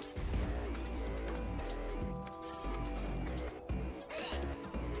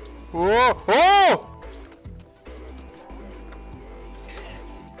 Whoa! Oh!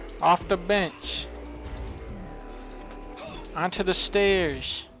 Off the bench. Onto the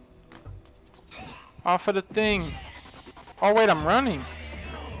stairs. Off of the thing. Oh wait, I'm running.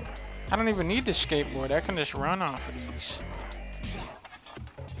 I don't even need the skateboard. I can just run off of these.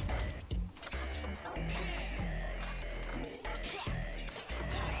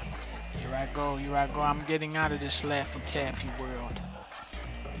 Here I go, here I go. I'm getting out of this Laffy Taffy world.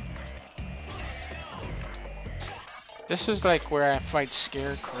 This is like where I fight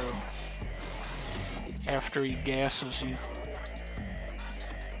Scarecrow after he gasses you.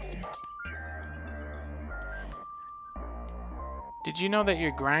 Did you know that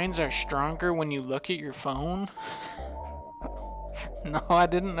your grinds are stronger when you look at your phone? No, I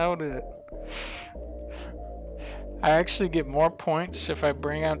didn't know that. I actually get more points if I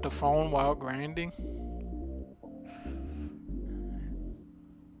bring out the phone while grinding.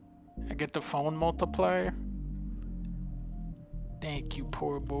 I get the phone multiplier. Thank you,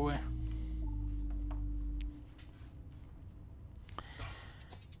 poor boy.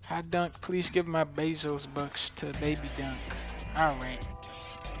 Hi, Dunk. Please give my Bezos bucks to Baby Dunk. Alright.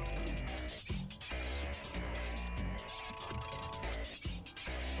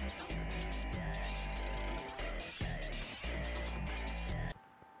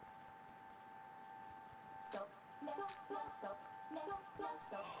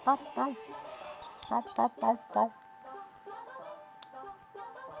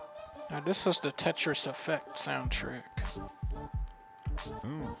 Now this is the Tetris Effect soundtrack.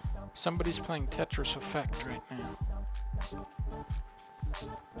 Somebody's playing Tetris Effect right now.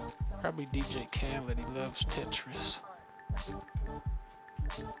 Probably DJ Khaled, he loves Tetris.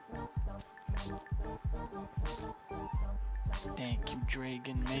 Thank you,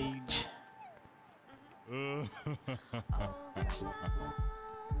 Dragon Mage.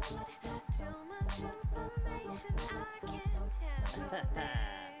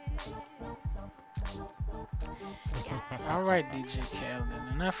 Alright, DJ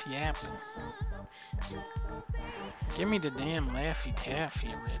Khaled, enough yapping. Give me the damn Laffy Taffy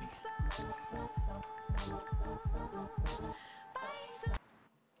already.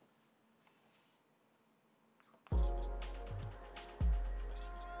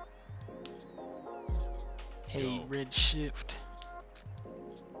 Hey, Red Shift.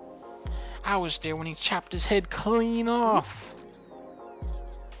 I was there when he chopped his head clean off.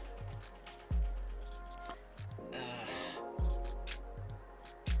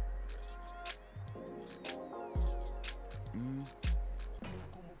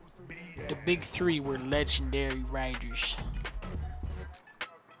 The big three were legendary riders.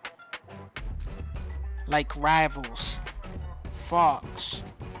 Like Rivals, Fox,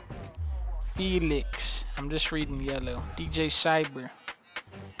 Felix, I'm just reading yellow, DJ Cyber.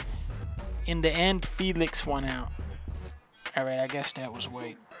 In the end, Felix won out. Alright, I guess that was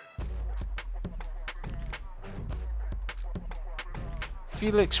white.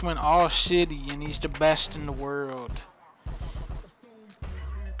 Felix went all city and he's the best in the world.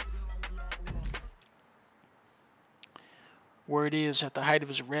 Word is, at the height of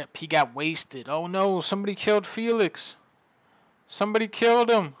his rep, he got wasted. Oh no, somebody killed Felix. Somebody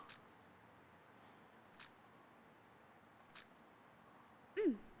killed him.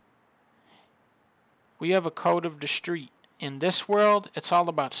 We have a code of the street. In this world, it's all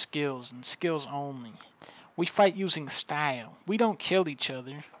about skills and skills only. We fight using style. We don't kill each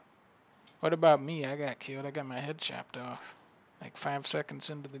other. What about me? I got killed. I got my head chopped off. Like 5 seconds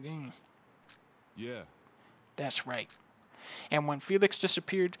into the game. Yeah. That's right. And when Felix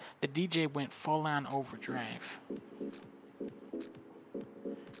disappeared, the DJ went full-on overdrive.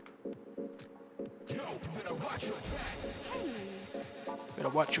 Better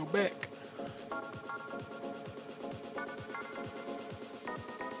watch your back.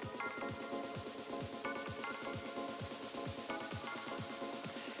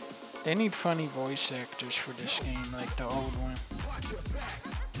 They need funny voice actors for this game, like the old one.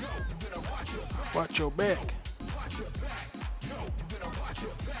 Watch your back.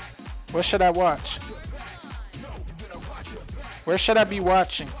 What should I watch? Where should I be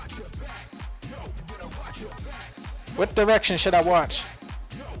watching? What direction should I watch?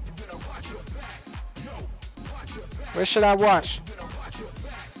 Where should I watch?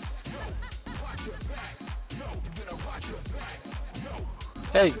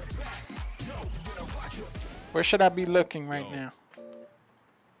 Hey. Where should I be looking right now?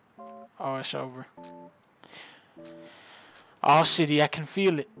 Oh, it's over. All city, I can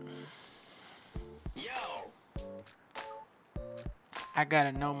feel it. I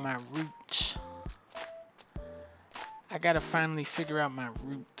gotta know my roots. I gotta finally figure out my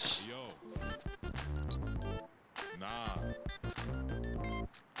roots. Nah.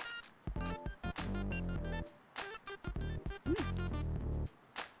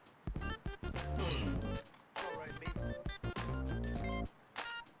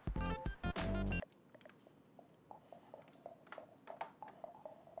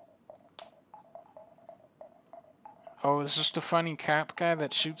 Oh, is this the funny cop guy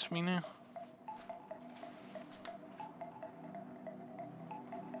that shoots me now?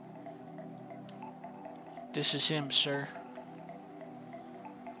 This is him, sir.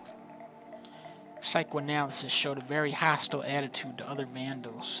 Psychoanalysis showed a very hostile attitude to other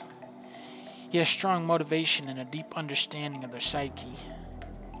vandals. He has strong motivation and a deep understanding of their psyche.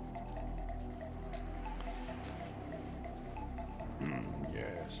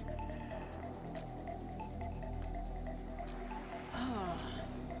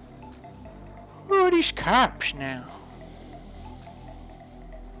 are these cops now?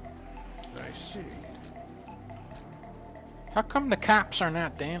 I see. How come the cops are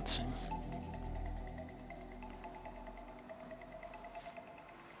not dancing?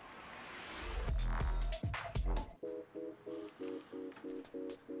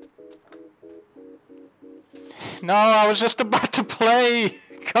 No, I was just about to play.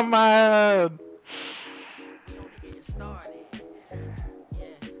 Come on.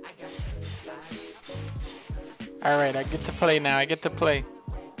 Alright, I get to play now. I get to play.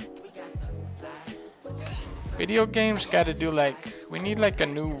 Video games gotta do like, we need like a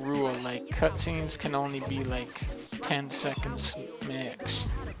new rule. Like cutscenes can only be like 10 seconds max.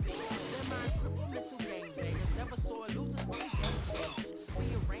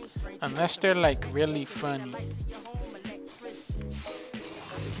 Unless they're like really funny.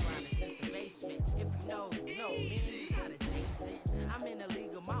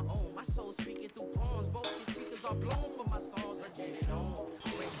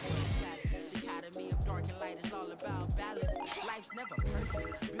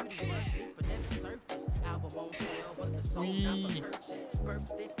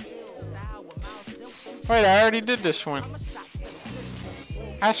 Wait, I already did this one.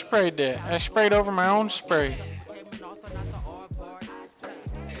 I sprayed that. I sprayed over my own spray.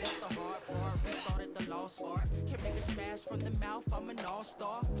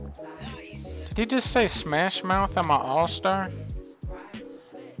 Did he just say Smash Mouth? I'm an all-star?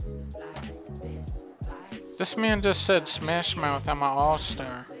 This man just said Smash Mouth. I'm an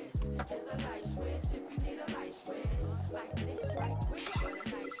all-star.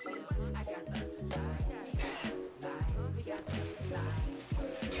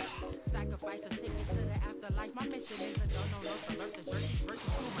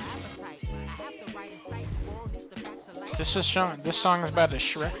 This song is about the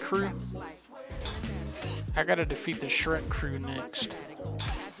Shrek crew. I gotta defeat the Shrek crew next.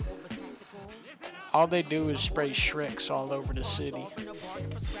 All they do is spray Shreks all over the city.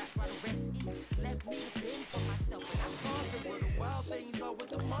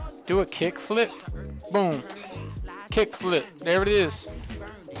 Do a kickflip. Boom. Kickflip. There it is.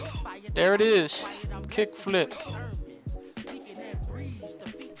 There it is. Kickflip.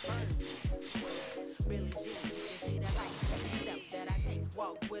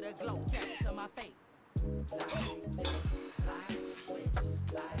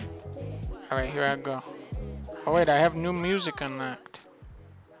 Alright, here I go. Oh wait, I have new music unlocked.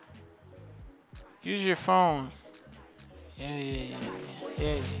 Use your phone. Yeah.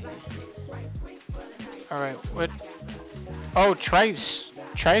 Alright, what? Oh, Trice.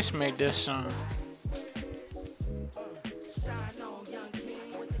 Trice made this song.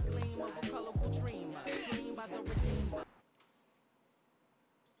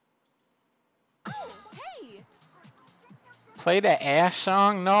 Play the ass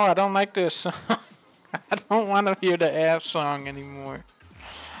song? No, I don't like this song. I don't want to hear the ass song anymore.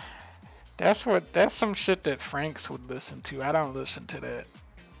 That's some shit that Franks would listen to. I don't listen to that.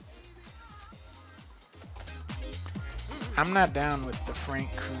 I'm not down with the Frank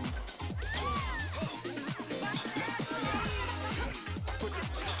crew.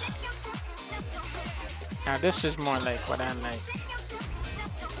 Now this is more like what I like.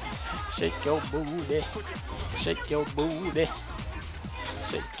 Shake your booty. Shake your booty.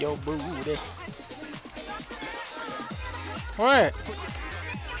 Shake your booty. What?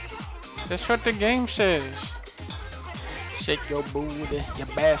 That's what the game says. Shake your booty, you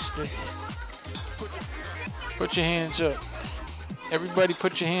bastard. Put your hands up. Everybody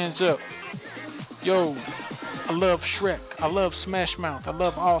put your hands up. Yo, I love Shrek. I love Smash Mouth. I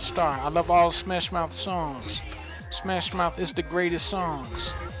love All Star. I love all Smash Mouth songs. Smash Mouth is the greatest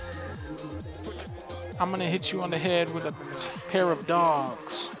songs. I'm gonna hit you on the head with a pair of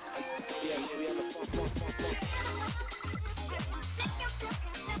dogs.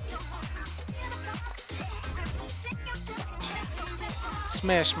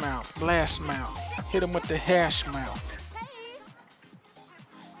 Smash Mouth, Blast Mouth. Hit him with the Hash Mouth.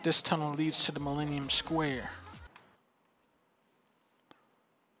 This tunnel leads to the Millennium Square.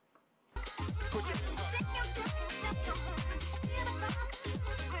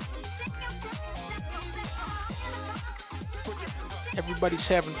 Everybody's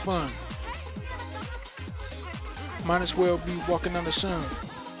having fun. Might as well be walking on the sun.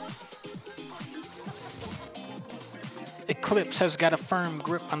 Eclipse has got a firm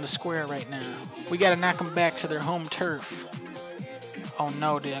grip on the square right now. We gotta knock them back to their home turf. Oh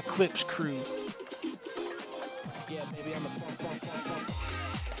no, the Eclipse crew.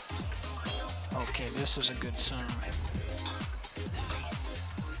 Okay, this is a good song.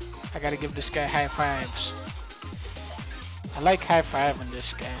 I gotta give this guy high fives. I like high fiving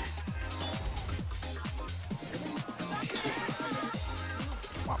this guy.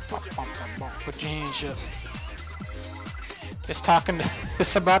 Put your hands up.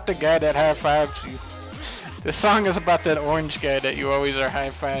 It's about the guy that high fives you. This song is about that orange guy that you always are high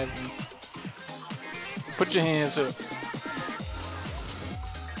fiving. Put your hands up.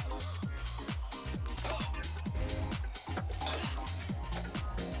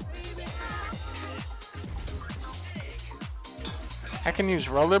 I can use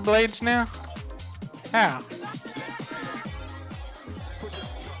rollerblades now? How?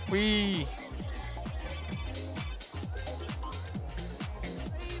 Wee.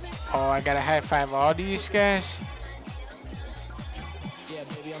 Oh, I gotta high five all these guys?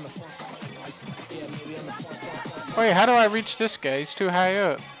 Wait, how do I reach this guy? He's too high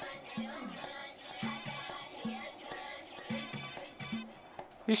up.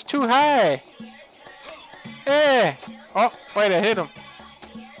 He's too high. Eh. Oh, wait, I hit him.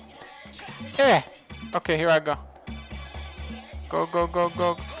 Eh. Okay, here I go. Go, go, go,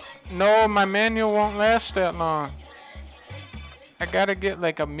 go. No, my manual won't last that long. I gotta get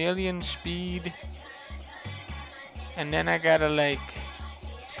like 1,000,000 speed. And then I gotta like...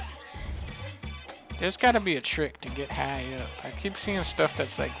 There's gotta be a trick to get high up. I keep seeing stuff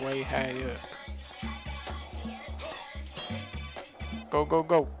that's like way high up. Go, go,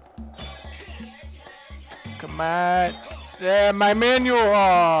 go. Come on. Yeah, my manual.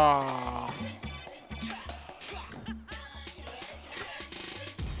 Oh.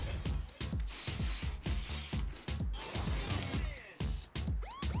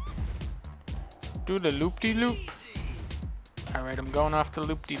 Do the loop-de-loop. Alright, I'm going off the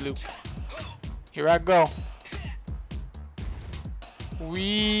loop-de-loop. Here I go.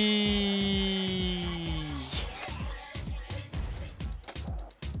 Wee.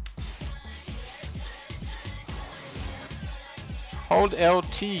 Hold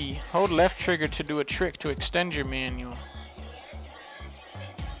LT. Hold left trigger to do a trick to extend your manual.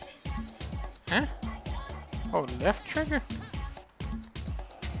 Huh? Hold left trigger?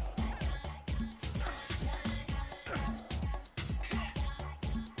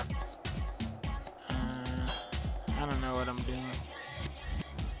 I don't know what I'm doing.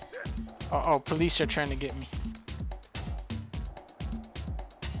 Uh-oh, police are trying to get me.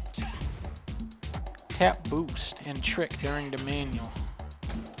 Tap boost and trick during the manual.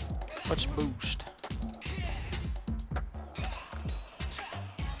 What's boost?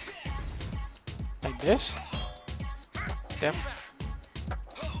 Like this?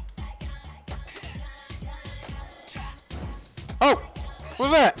 Oh!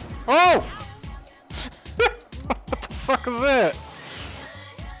 What's that? Oh! What the fuck is that?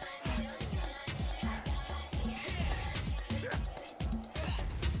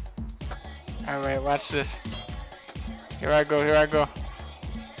 Alright, watch this. Here I go, here I go.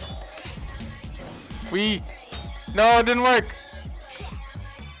 Wee! No, it didn't work!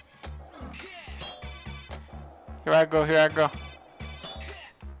 Here I go, here I go.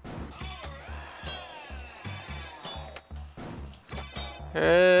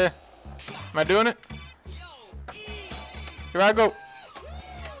 Am I doing it? Here I go.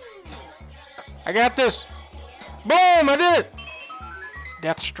 I got this! Boom! I did it!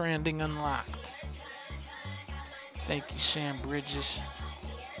 Death Stranding unlocked. Thank you, Sam Bridges.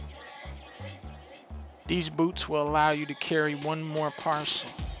 These boots will allow you to carry one more parcel.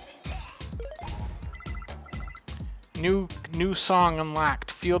 New song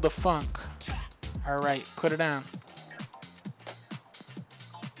unlocked. Feel the funk. Alright, put it on.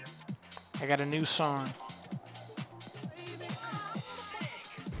 I got a new song.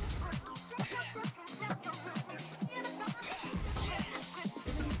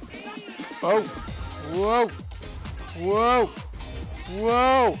 Oh! Whoa! Whoa!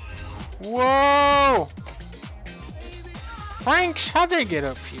 Whoa! Whoa! Franks, how'd they get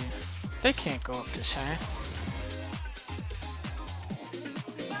up here? They can't go up this high.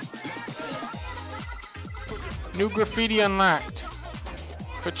 New graffiti unlocked.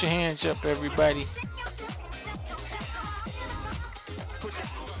 Put your hands up, everybody.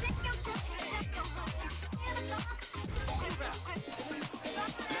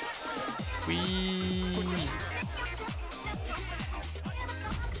 Wee.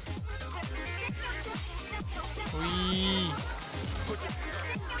 Wee.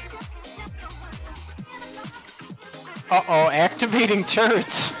 Uh-oh, activating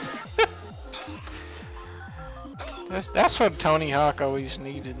turrets. That's what Tony Hawk always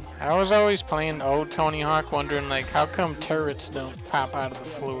needed. I was always playing old Tony Hawk wondering, like, how come turrets don't pop out of the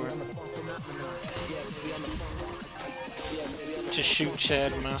floor? to shoot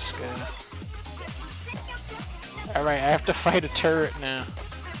Chad Muska. Alright, I have to fight a turret now.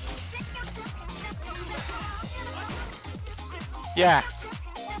 Yeah.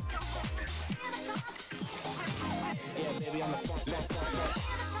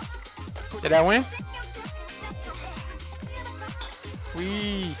 Did I win?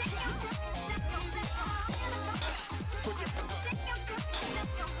 Wee.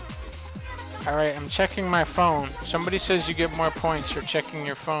 Alright, I'm checking my phone. Somebody says you get more points for checking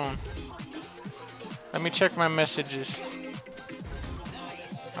your phone. Let me check my messages.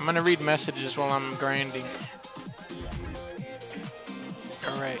 I'm gonna read messages while I'm grinding.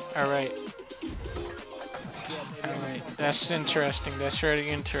 Alright, alright. Alright, that's interesting. That's really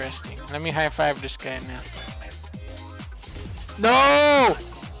interesting. Let me high five this guy now. No!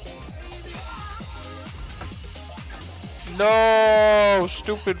 No!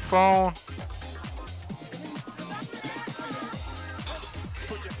 Stupid phone.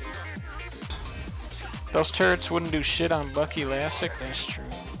 Those turrets wouldn't do shit on Bucky Lassick. That's true.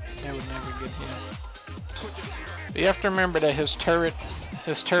 That would never get him. But you have to remember that his turret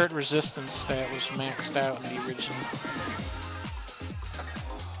resistance stat was maxed out in the original.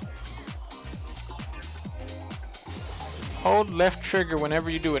 Hold left trigger whenever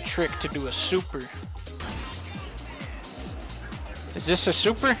you do a trick to do a super. Is this a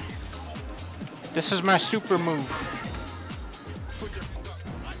super? This is my super move.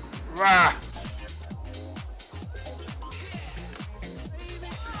 Rah!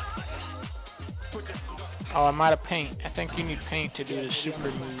 Oh, I'm out of paint. I think you need paint to do the super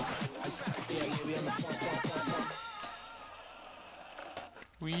move.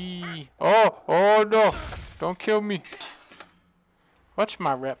 Wee. Oh no! Don't kill me. What's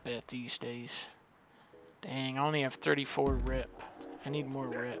my rep at these days? Dang, I only have 34 rep. I need more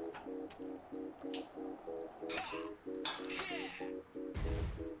rep.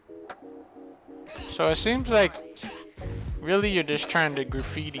 So it seems like really you're just trying to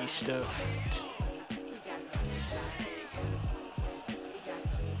graffiti stuff.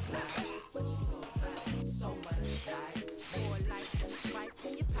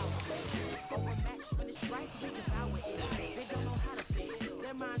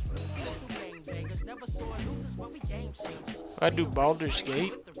 I do Baldur's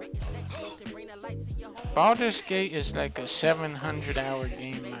Gate. Baldur's Gate is like a 700-hour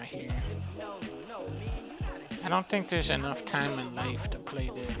game, I hear. I don't think there's enough time in life to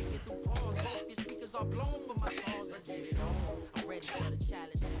play that.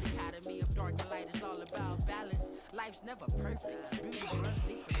 Life's never perfect. Beauty runs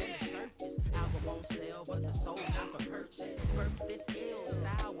deeper than the surface. Album won't sell, but the soul not for purchase. Birth this ill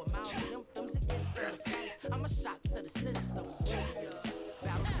style with mild symptoms against the static. I'm a shock to the system.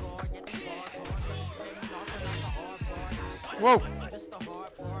 Battle scar, get the bars hard. Whoa! This the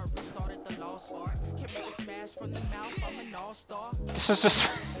hard part. Restarted the lost art. Can make a smash from the mouth. I'm an all-star. This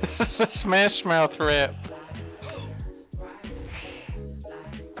is a Smash Mouth rap.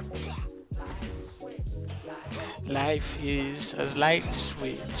 Life is a light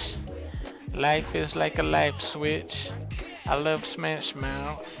switch. Life is like a life switch. I love Smash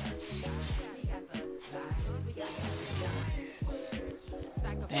Mouth.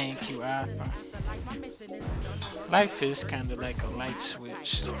 Thank you, Arthur. Life is kind of like a light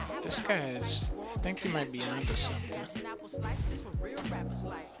switch. This guy is... I think he might be onto something.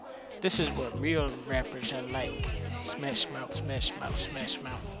 This is what real rappers are like. Smash Mouth, Smash Mouth, Smash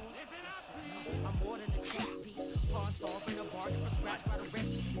Mouth.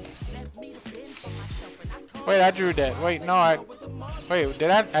 Wait, I drew that. Wait, no, wait, did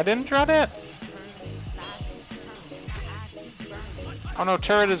I didn't draw that? Oh no,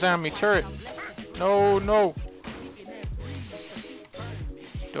 turret is on me, turret. No, no.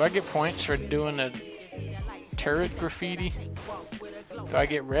 Do I get points for doing a turret graffiti? Do I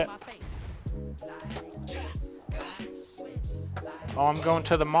get rep? Oh, I'm going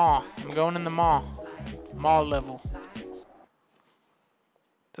to the mall. I'm going in the mall. Mall level.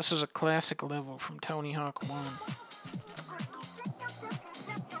 This is a classic level from Tony Hawk 1.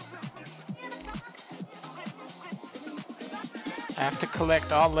 I have to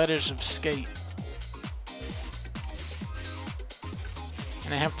collect all letters of skate.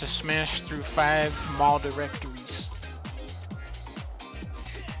 And I have to smash through 5 mall directories.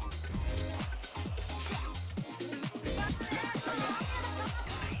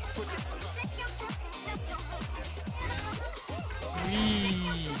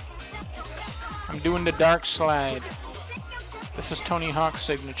 I'm doing the dark slide. This is Tony Hawk's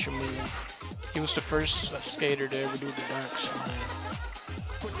signature move. He was the first skater to ever do the dark slide.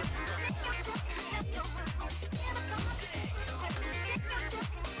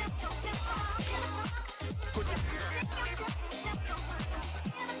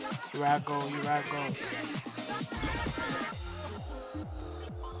 Here I go, here I go.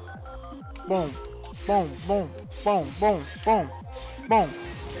 Boom, boom, boom, boom, boom, boom, boom.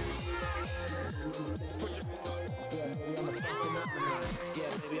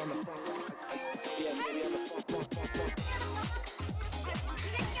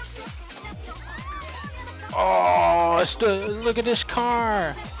 Oh, look at this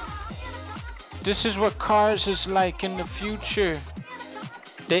car. This is what cars is like in the future.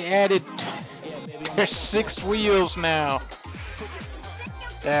 They added, there's 6 wheels now.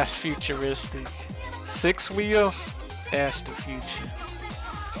 That's futuristic. 6 wheels, that's the future.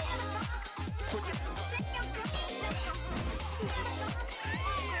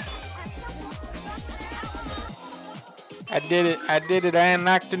 I did it, I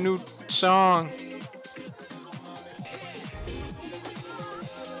unlocked a new song.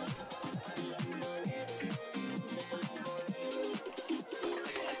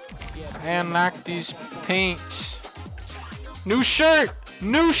 I unlocked these paints. New shirt!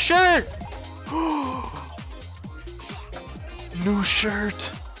 New shirt! New shirt!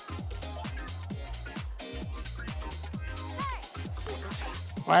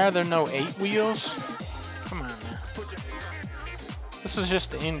 Why are there no 8 wheels? Come on now. This is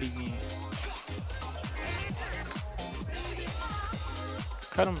just an indie game.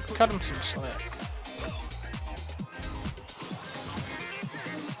 Cut him some slack.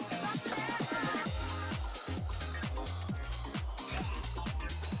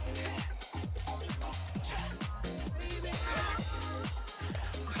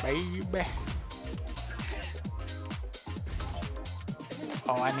 Baby.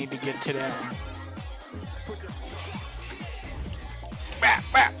 Oh, I need to get to that one. Bah,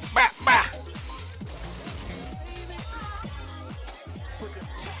 bah, bah, bah.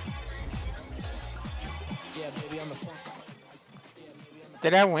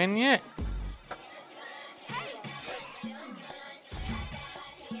 Did I win yet?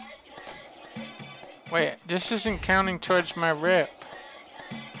 Wait, this isn't counting towards my rep.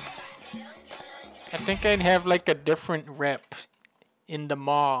 I think I'd have like a different rep in the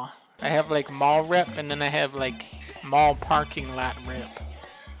mall. I have like mall rep and then I have like mall parking lot rep.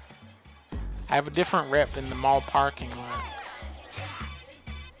 I have a different rep in the mall parking lot.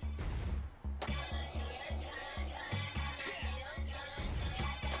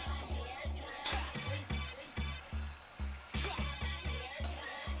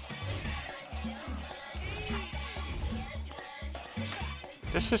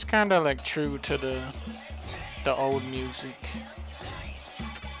 This is kind of like true to the old music.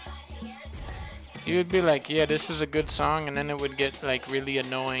 You would be like, yeah, this is a good song, and then it would get like really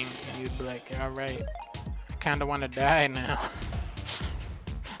annoying, and you'd be like, all right, I kind of want to die now.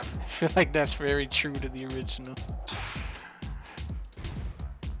 I feel like that's very true to the original.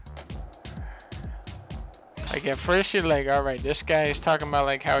 Like at first you're like, all right, this guy is talking about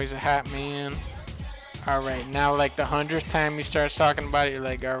like how he's a hot man. All right, now like the 100th time he starts talking about it, you're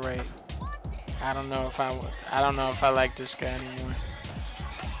like, all right, I don't know if I like this guy anymore.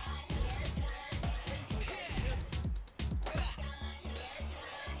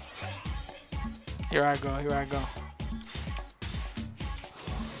 Here I go, here I go.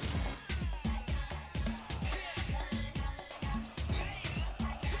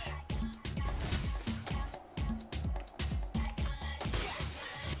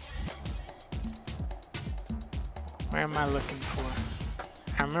 Where am I looking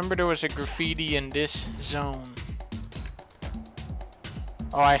for? I remember there was a graffiti in this zone.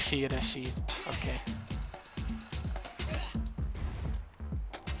 Oh, I see it, I see it. Okay.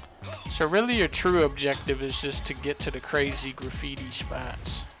 So really your true objective is just to get to the crazy graffiti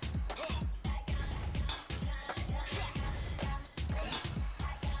spots.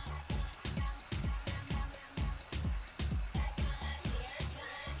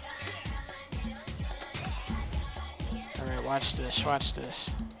 Alright, watch this, watch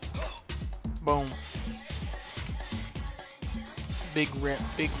this. Boom. Big rep,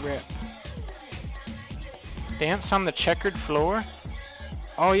 big rep. Dance on the checkered floor?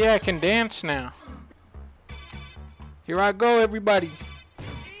 Oh yeah, I can dance now. Here I go, everybody.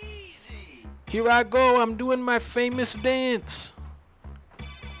 Here I go, I'm doing my famous dance.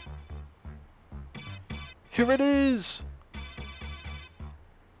 Here it is.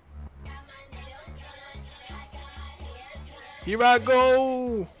 Here I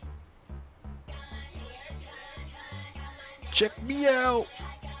go. Check me out.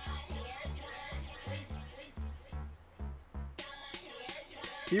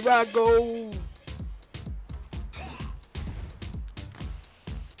 Here I go.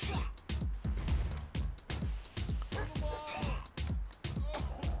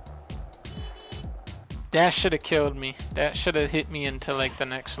 That should have killed me. That should have hit me into like the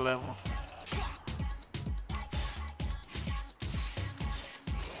next level.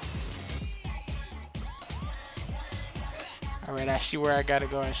 Alright, I see where I gotta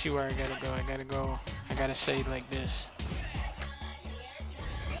go. I see where I gotta go. I gotta say it like this.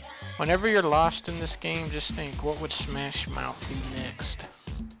 Whenever you're lost in this game, just think, what would Smash Mouth be next?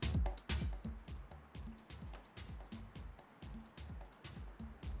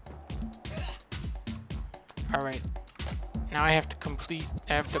 Alright. Now I have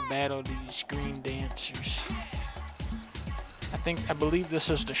to battle these green dancers. I believe this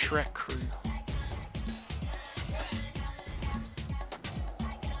is the Shrek crew.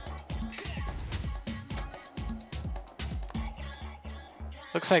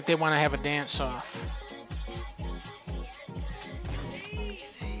 Looks like they want to have a dance-off.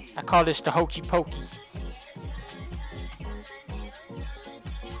 I call this the Hokey Pokey.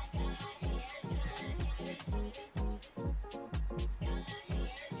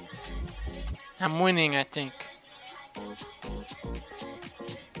 I'm winning, I think.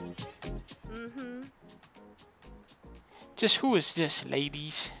 Just who is this,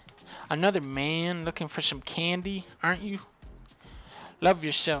 ladies? Another man looking for some candy, aren't you? Love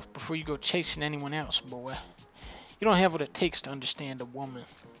yourself before you go chasing anyone else, boy. You don't have what it takes to understand a woman.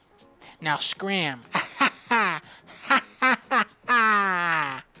 Now scram.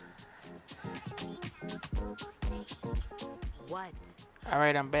 What?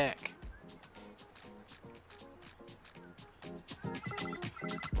 Alright, I'm back.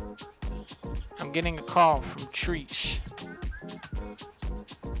 I'm getting a call from Trish.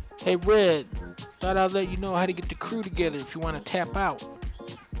 Hey, Red. Thought I'd let you know how to get the crew together if you want to tap out.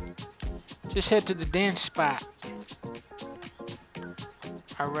 Just head to the dance spot.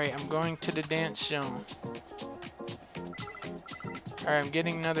 Alright, I'm going to the dance zone. Alright, I'm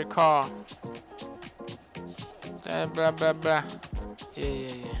getting another call. Blah, blah, blah, blah.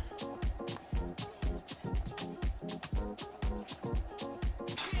 Yeah.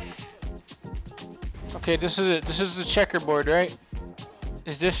 Okay, this is it. This is the checkerboard, right?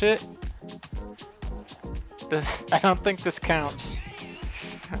 Is this it? I don't think this counts.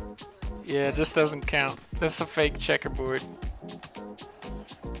 Yeah, this doesn't count. This is a fake checkerboard.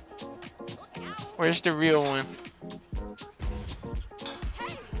 Where's the real one?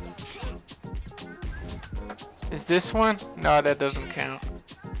 Is this one? No, that doesn't count.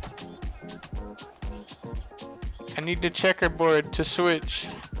 I need the checkerboard to switch.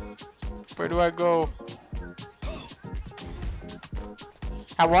 Where do I go?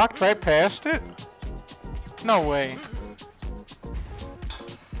 I walked right past it? No way.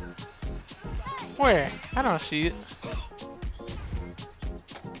 Where? I don't see it.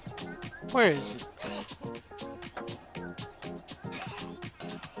 Where is it?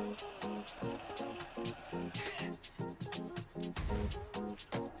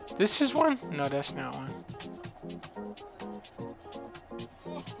 This is one? No, that's not one.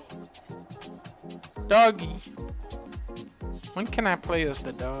 Doggy. When can I play as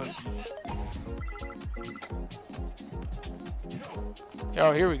the doggy?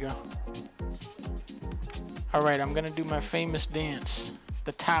 Oh, here we go. Alright, I'm gonna do my famous dance.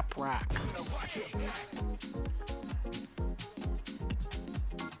 The top rock.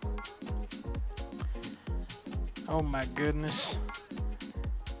 Oh my goodness.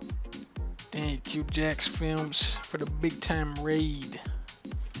 Thank you, Jax Films, for the big time raid.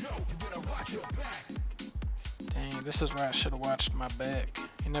 Dang, this is where I should have watched my back.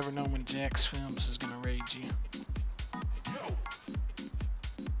 You never know when Jax Films is gonna raid you.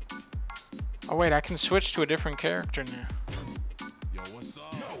 Oh wait, I can switch to a different character now. Yo, what's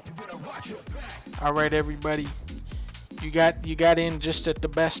up? Alright everybody. You got in just at the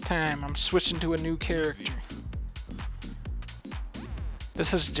best time. I'm switching to a new character.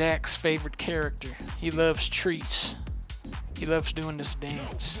 This is Jack's favorite character. He loves trees. He loves doing this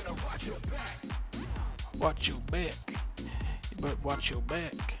dance. Watch your back. But watch your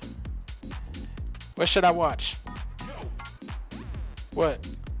back. What should I watch? What?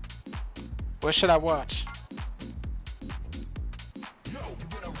 What should I watch?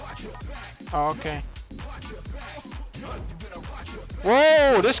 Oh, okay.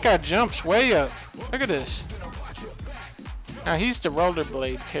 Whoa, this guy jumps way up. Look at this. Now he's the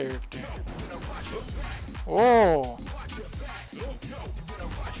rollerblade character. Whoa.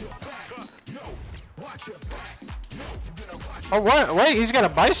 Oh, what? Wait, he's got a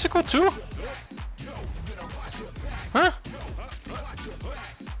bicycle too? Huh?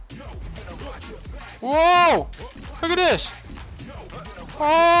 Whoa! Look at this!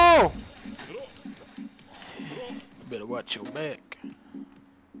 Oh! Better watch your back.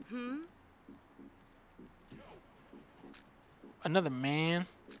 Another man.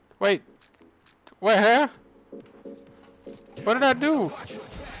 Wait. What, huh? What did I do?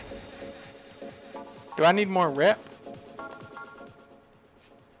 Do I need more rep?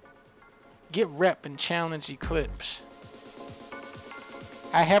 Get rep and challenge Eclipse.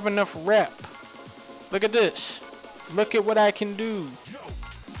 I have enough rep. Look at this. Look at what I can do.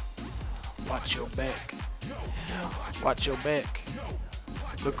 Watch your back. Watch your back.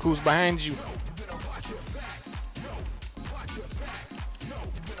 Look who's behind you.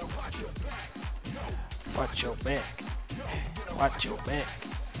 Watch your back. Watch your back.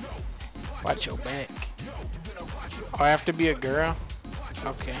 Watch your back. Oh, I have to be a girl?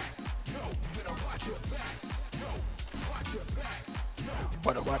 Okay.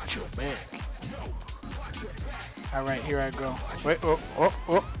 Watch your back. Alright, here I go. Wait,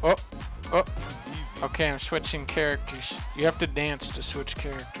 oh. Okay, I'm switching characters. You have to dance to switch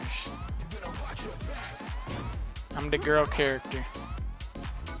characters. I'm the girl character.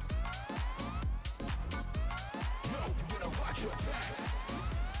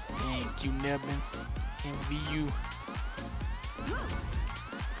 Thank you, Nebin. Envy you.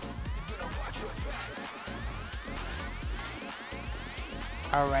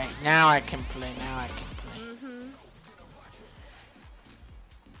 Alright, now I can play.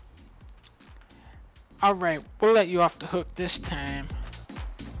 Alright, we'll let you off the hook this time.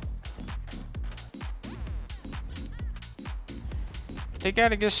 They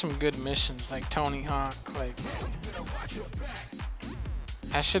gotta get some good missions like Tony Hawk. Like,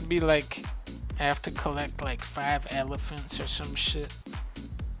 I should be like, I have to collect like 5 elephants or some shit.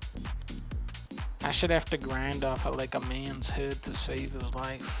 I should have to grind off of like a man's head to save his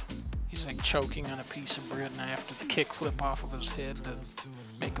life. He's like choking on a piece of bread and I have to kickflip off of his head to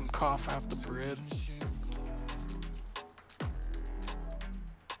make him cough out the bread.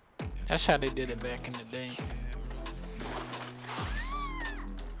 That's how they did it back in the day.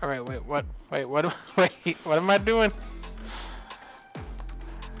 Alright, wait, what? Wait, what am I doing?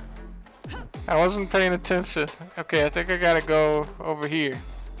 I wasn't paying attention. Okay, I think I gotta go over here.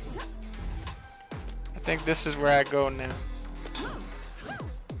 I think this is where I go now.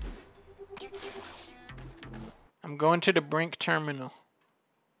 I'm going to the Brink Terminal.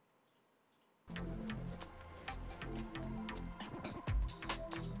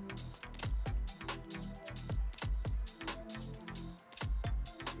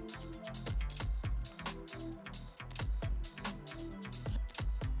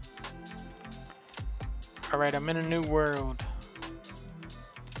 Alright, I'm in a new world.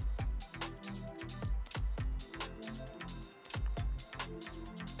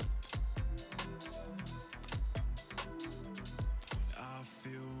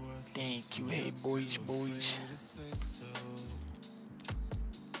 Thank you, hey boys.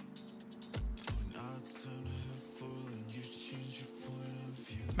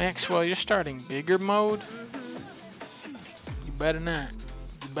 Maxwell, you're starting bigger mode? You better not.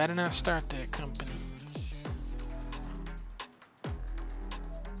 You better not start that company.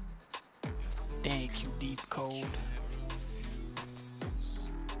 Thank you, Deep Cold.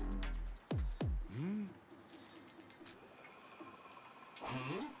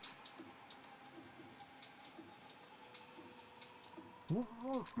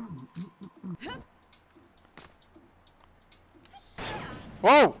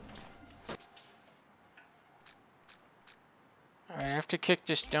 Whoa! Alright, I have to kick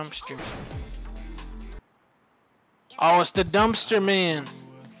this dumpster. Oh, it's the dumpster man.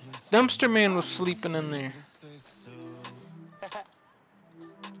 Dumpster man was sleeping in there.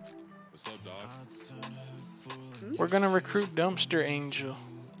 What's up, dog? We're gonna recruit Dumpster Angel.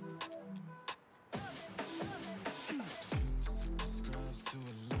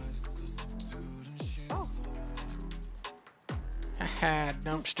 Haha,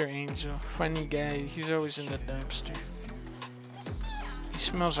 Dumpster Angel. Funny guy. He's always in the dumpster. He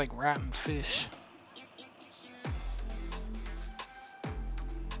smells like rotten fish.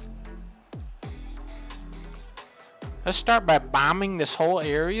 Let's start by bombing this whole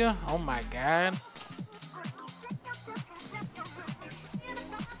area. Oh my god.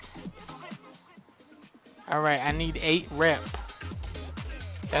 Alright, I need 8 rep.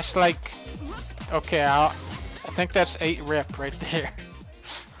 That's like... Okay, I think that's 8 rep right there.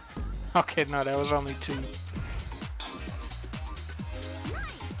 Okay, no, that was only 2.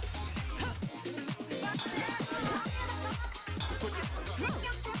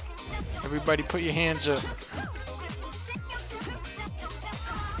 Everybody put your hands up.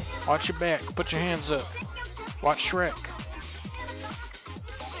 Watch your back. Put your hands up. Watch Shrek.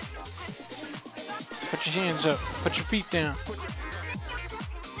 Put your hands up. Put your feet down.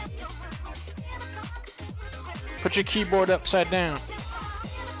 Put your keyboard upside down.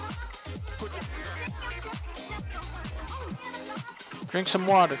 Drink some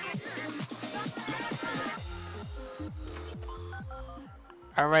water.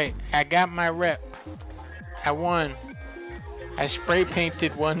 Alright, I got my rep. I won. I spray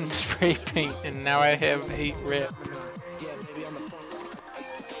painted one spray paint and now I have 8 rep.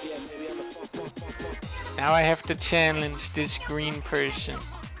 Now I have to challenge this green person.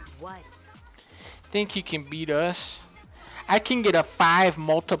 What? Think you can beat us? I can get a 5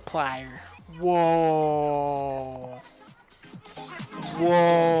 multiplier. Whoa.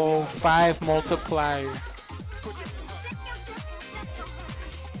 Whoa, 5 multiplier.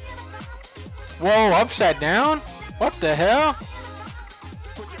 Whoa, upside down? What the hell?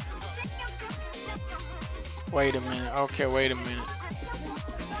 Wait a minute. Okay, wait a minute.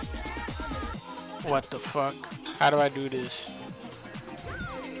 What the fuck? How do I do this?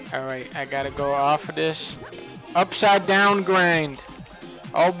 Alright, I gotta go off of this. Upside down grind.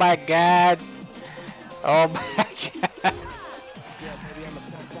 Oh my god. Oh my god.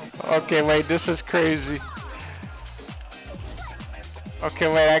 Okay, wait, this is crazy.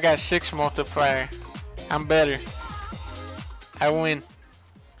 Okay, wait, I got 6 multiplier. I'm better. I win.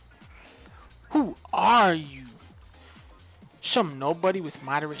 Who are you? Some nobody with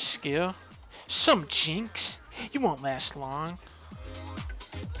moderate skill? Some jinx? You won't last long.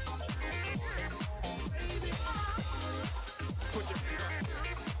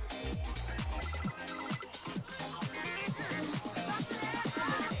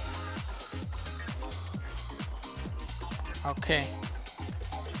 Okay.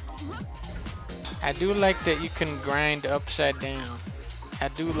 I do like that you can grind upside down. I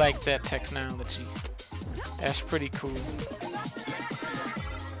do like that technology. That's pretty cool.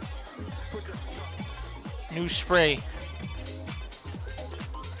 New spray.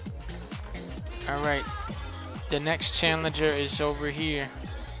 Alright. The next challenger is over here.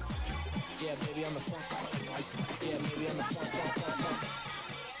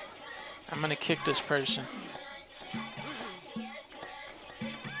 I'm gonna kick this person.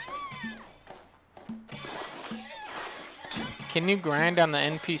 Can you grind on the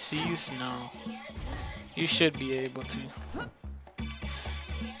NPCs? No. You should be able to.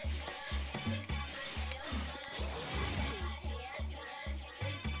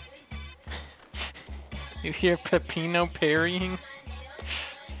 You hear Pepino parrying?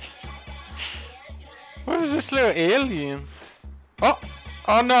 What is this little alien? Oh!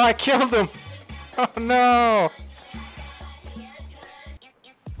 Oh no, I killed him! Oh no!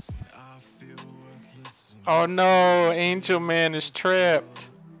 Oh no, Angel Man is trapped.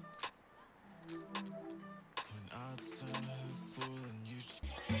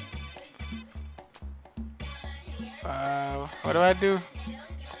 What do I do?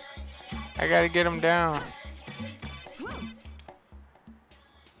 I gotta get him down.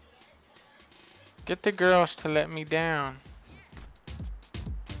 Get the girls to let me down.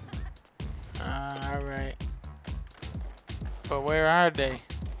 Alright. But where are they?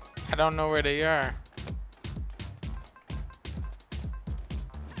 I don't know where they are.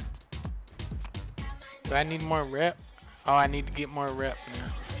 Do I need more rep? Oh, I need to get more rep now.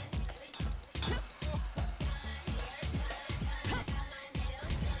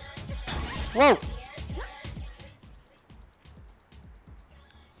 Whoa!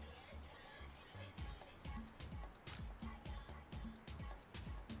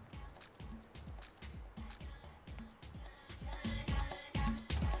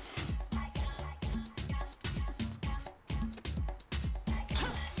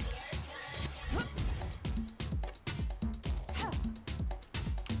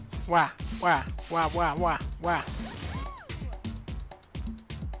 Wah.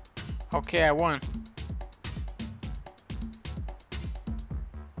 Okay, I won.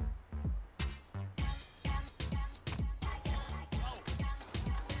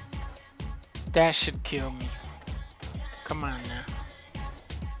 That should kill me. Come on now.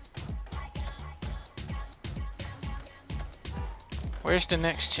 Where's the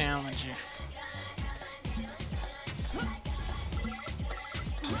next challenger?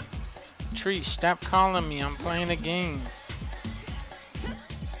 Tree, stop calling me. I'm playing a game.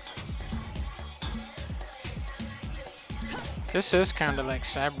 This is kind of like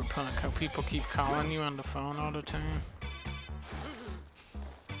Cyberpunk, how people keep calling you on the phone all the time.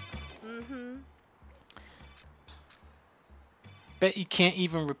 Bet you can't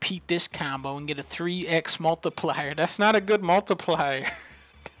even repeat this combo and get a 3x multiplier. That's not a good multiplier.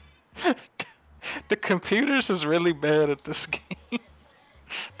 The computers is really bad at this game.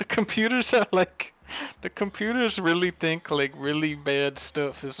 The computers are like... The computers really think like really bad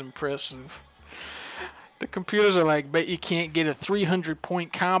stuff is impressive. The computers are like, bet you can't get a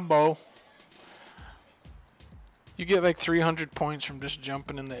 300-point combo. You get like 300 points from just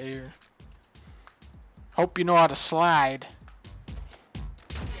jumping in the air. Hope you know how to slide.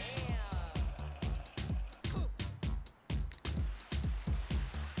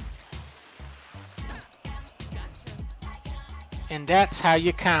 And that's how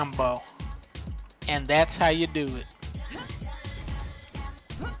you combo. And that's how you do it.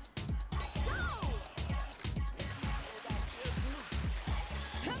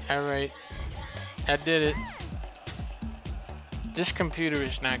 Alright. I did it. This computer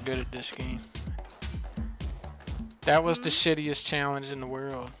is not good at this game. That was the shittiest challenge in the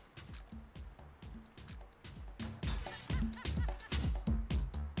world.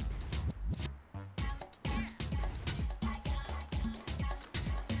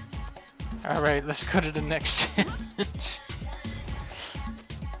 Alright, let's go to the next challenge.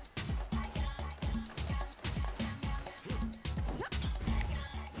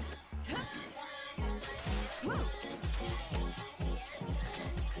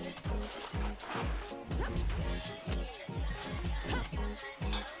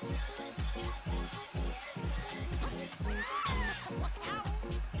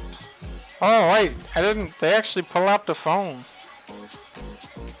 Oh wait, they actually pull out the phone.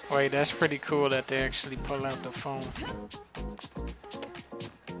 Wait, that's pretty cool that they actually pull out the phone.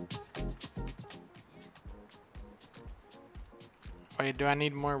 Wait, do I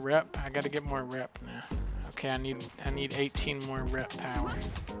need more rep? I gotta get more rep now. Okay, I need 18 more rep power.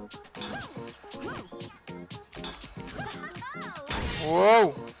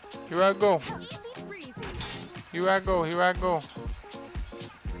 Whoa! Here I go. Here I go, here I go.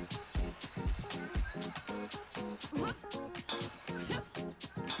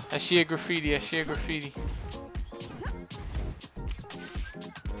 I see a graffiti, I see a graffiti.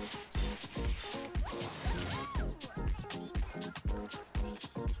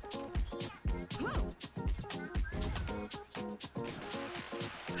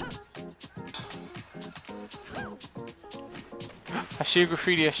 I see a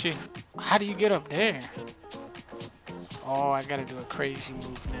graffiti, I see. How do you get up there? Oh, I gotta do a crazy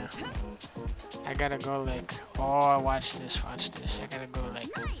move now. I gotta go like, oh, watch this, watch this. I gotta go like,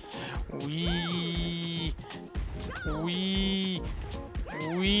 wee, wee,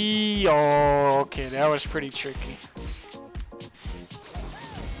 wee. Oh, okay, that was pretty tricky.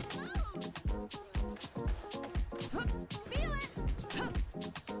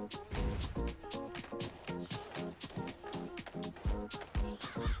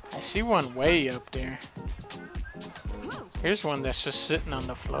 I see one way up there. Here's one that's just sitting on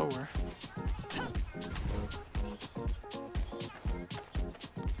the floor.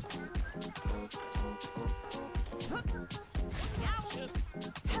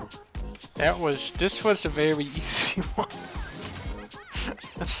 This was a very easy one.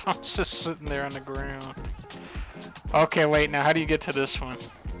 So I'm just sitting there on the ground. Okay, wait, now how do you get to this one?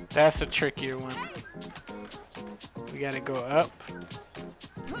 That's a trickier one. We gotta go up.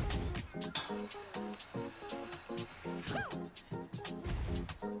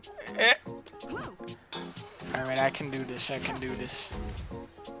 Alright, I can do this, I can do this.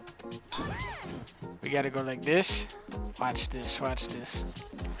 We gotta go like this. Watch this, watch this.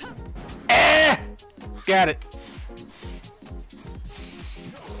 Got it.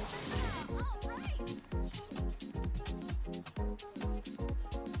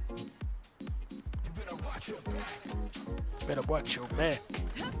 Better watch your back.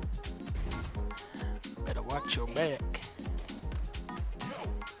 Better watch your back.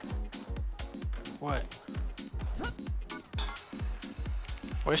 What?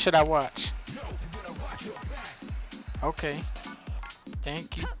 What should I watch? Okay.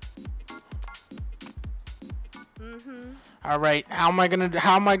 Thank you. All right. How am I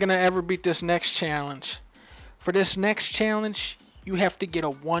gonna ever beat this next challenge? For this next challenge, you have to get a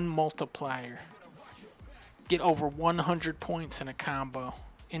 1 multiplier. Get over 100 points in a combo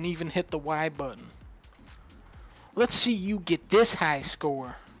and even hit the Y button. Let's see you get this high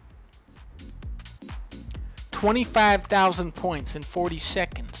score. 25,000 points in 40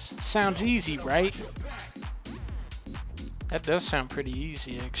 seconds. Sounds easy, right? That does sound pretty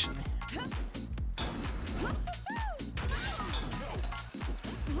easy, actually.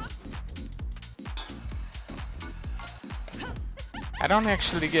 I don't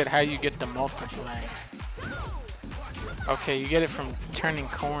actually get how you get the multiplier. Okay, you get it from turning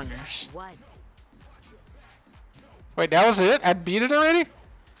corners. Wait, that was it? I beat it already?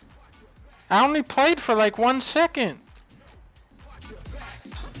 I only played for like 1 second.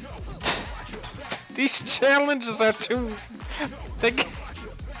 These challenges are too...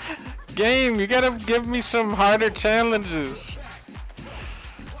 Game, you gotta give me some harder challenges.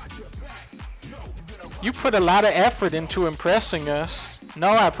 You put a lot of effort into impressing us. No,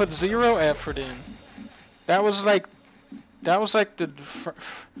 I put 0 effort in. That was like that was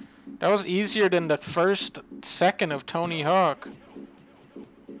easier than the first second of Tony Hawk.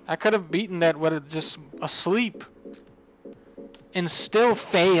 I could have beaten that with just asleep. And still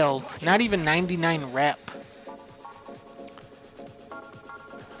failed. Not even 99 rep.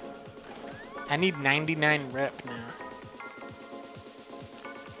 I need 99 rep now.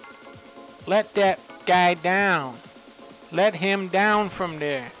 Let that guy down. Let him down from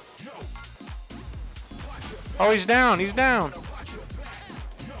there. Oh, he's down. He's down.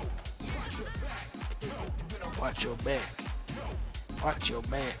 Watch your back. Watch your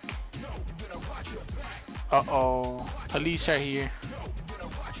back. Uh-oh. Police are here.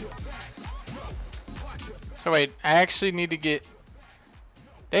 So wait, I actually need to get...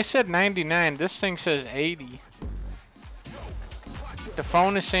 They said 99. This thing says 80. The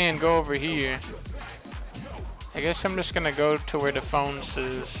phone is saying go over here. I guess I'm just gonna go to where the phone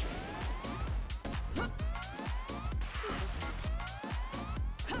says.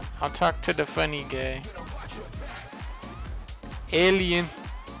 I'll talk to the funny guy. Alien.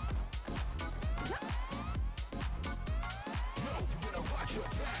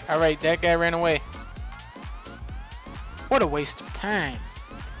 Alright, that guy ran away. What a waste of time.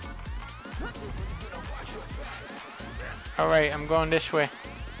 Alright, I'm going this way.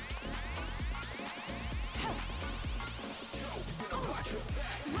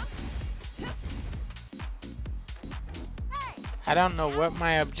 I don't know what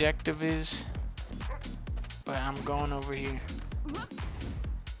my objective is, but I'm going over here.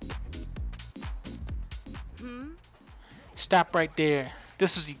 Stop right there.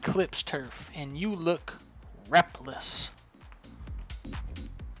 This is Eclipse turf, and you look repless.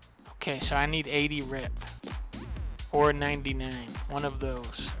 Okay, so I need 80 rep. Or 99. One of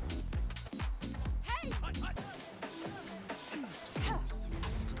those.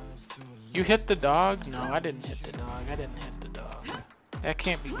 You hit the dog? No, I didn't hit the dog. I didn't hit the dog. That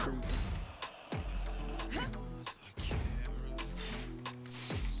can't be proven.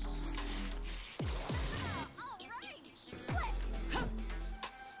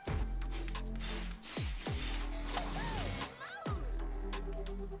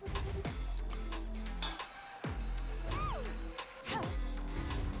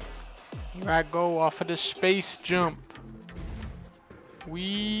 Here I go off of the space jump.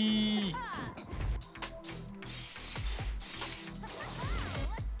 Wee.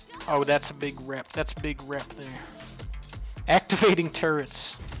 Oh, that's a big rep. That's a big rep there. Activating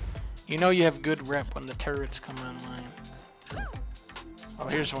turrets. You know you have good rep when the turrets come online. Oh,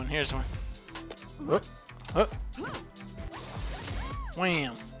 here's one. Here's one. Whoop. Whoop.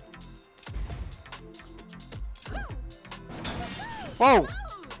 Wham. Whoa.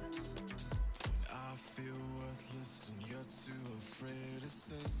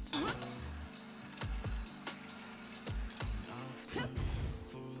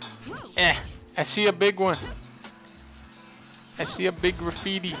 I see a big one. I see a big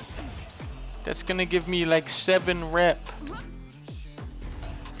graffiti. That's gonna give me like 7 rep.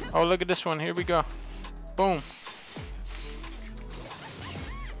 Oh, look at this one. Here we go. Boom.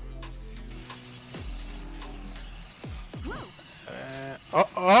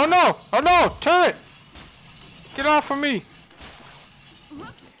 Oh no! Oh no! Turret! Get off of me!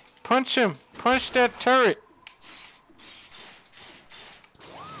 Punch him! Punch that turret!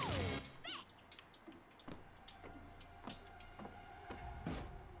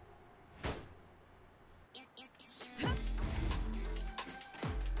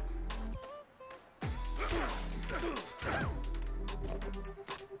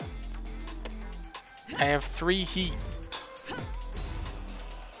 I have 3 heat.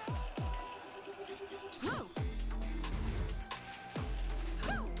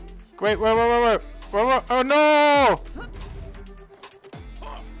 Wait, wait. Oh no!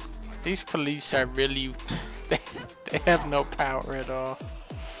 These police are really... they have no power at all.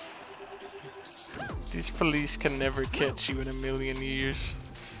 These police can never catch you in a million years.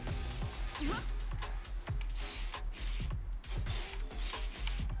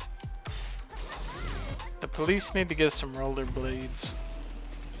 The police need to get some rollerblades.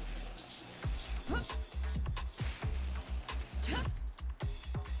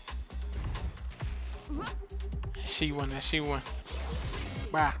 I see one, I see one.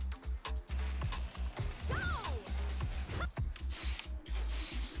 Bah.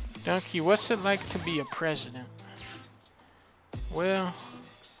 Donkey, what's it like to be a president? Well,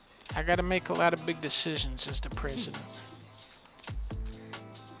 I gotta make a lot of big decisions as the president.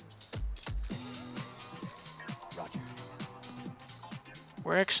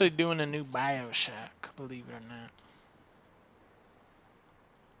 We're actually doing a new BioShock, believe it or not.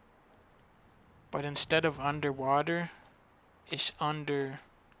 But instead of underwater, it's under...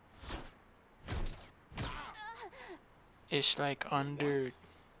 It's like under...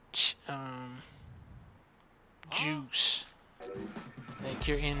 juice. Like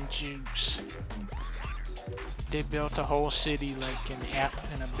you're in juice. They built a whole city like in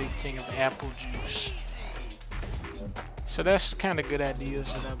a big thing of apple juice. So that's the kind of good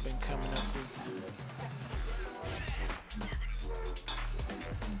ideas that I've been coming up with.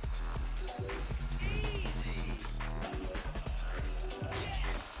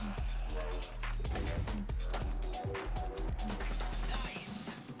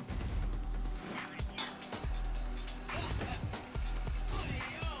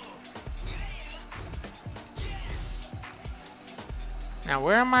 Now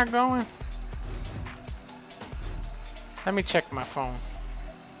where am I going? Let me check my phone.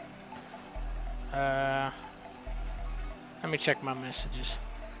 Let me check my messages.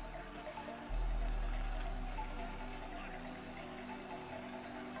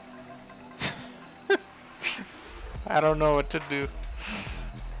 I don't know what to do.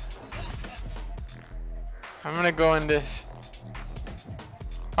 I'm gonna go in this.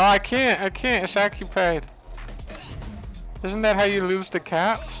 Oh, I can't. It's occupied. Isn't that how you lose the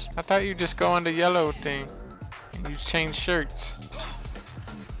caps? I thought you just go on the yellow thing and you change shirts.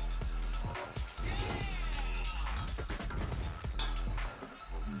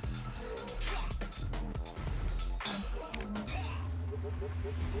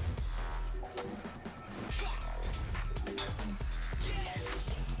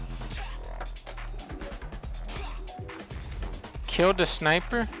 Kill the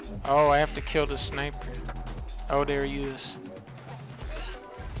sniper? Oh, I have to kill the sniper. Oh, there he is.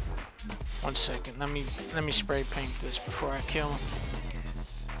 One second. Let me spray paint this before I kill him.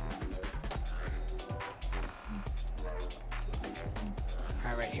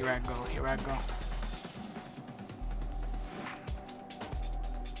 All right, here I go. Here I go.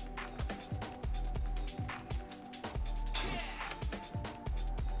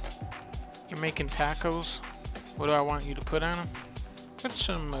 You're making tacos? What do I want you to put on them? Put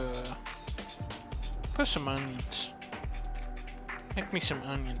some onions. Make me some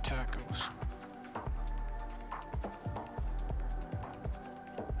onion tacos.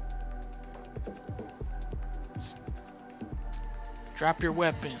 Drop your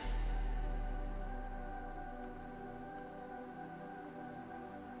weapon.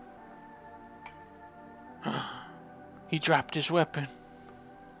 He dropped his weapon.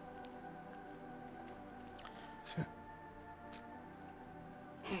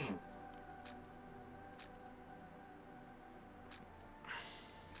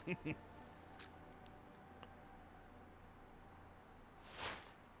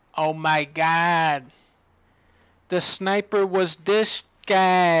 Oh my God. The sniper was this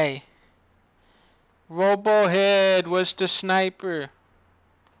guy. Robohead was the sniper.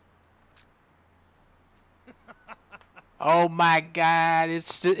 Oh my God.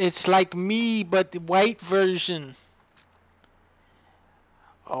 It's like me, but the white version.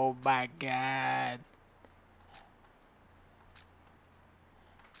 Oh my God.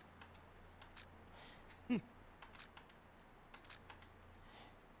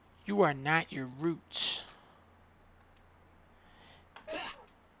 You are not your roots.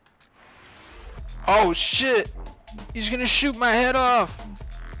 Oh shit! He's gonna shoot my head off!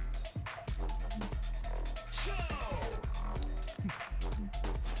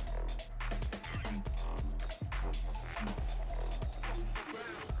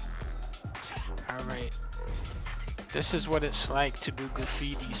 Alright. This is what it's like to do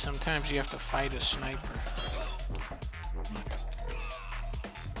graffiti. Sometimes you have to fight a sniper.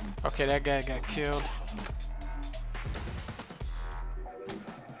 Okay, that guy got killed.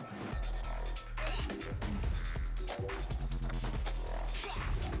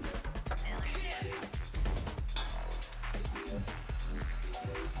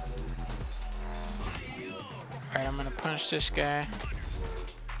 Alright, I'm gonna punch this guy.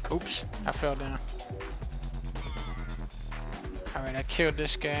 Oops, I fell down. Alright, I killed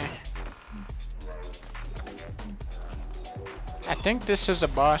this guy. I think this is a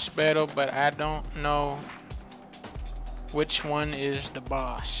boss battle, but I don't know which one is the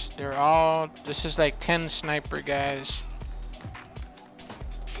boss. This is like 10 sniper guys.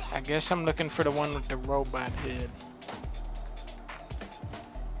 I guess I'm looking for the one with the robot head.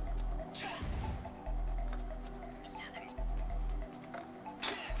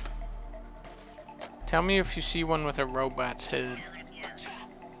 Tell me if you see one with a robot's head.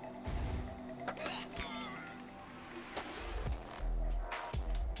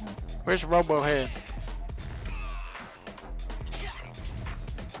 Where's Robohead?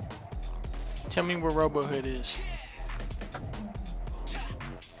 Tell me where Robohead is.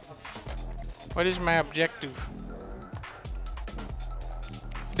 What is my objective?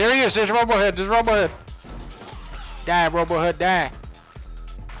 There he is. There's Robohead. There's Robohead. Die, Robohead, die.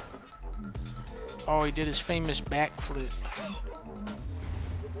 Oh, he did his famous backflip.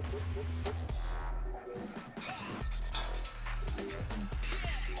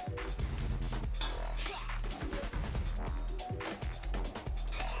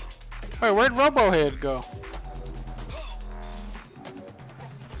 Wait, where'd Robohead go?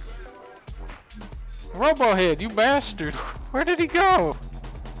 Robohead, you bastard. Where did he go?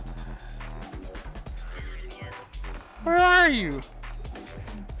 Where are you?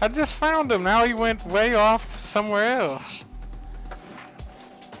 I just found him. Now he went way off somewhere else.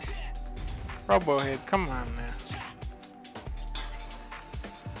 Robohead, come on now.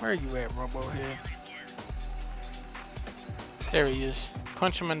 Where are you at, Robohead? There he is.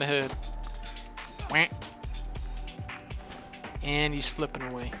 Punch him in the head. Whack. And he's flipping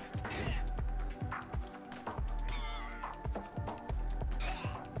away.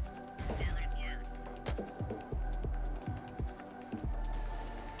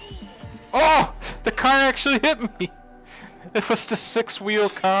 Oh! The car actually hit me! It was the 6-wheel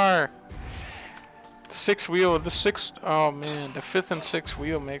car. The 6-wheel, the 6th, oh man, the 5th and 6th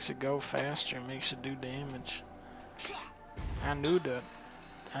wheel makes it go faster, makes it do damage. I knew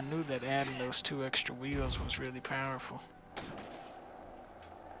that adding those 2 extra wheels was really powerful.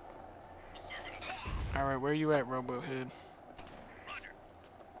 Alright, where you at, Robohead?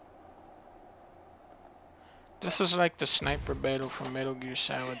 This is like the sniper battle from Metal Gear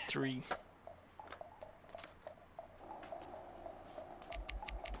Solid 3.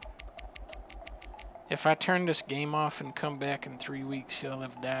 If I turn this game off and come back in 3 weeks, he'll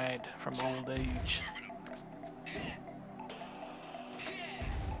have died from old age.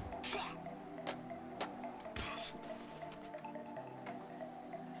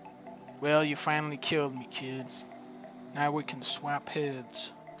 Well, you finally killed me, kids. Now we can swap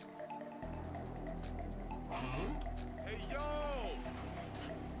heads. Hey, yo!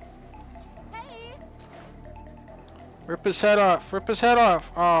 Hey! Rip his head off. Rip his head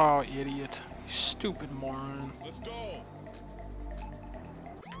off. Oh, idiot. You stupid moron. Let's go!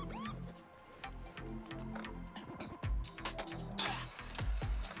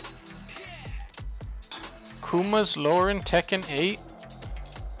 Kuma's lore in Tekken 8?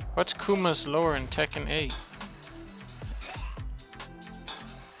 What's Kuma's lore in Tekken 8?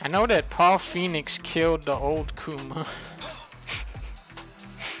 I know that Paul Phoenix killed the old Kuma.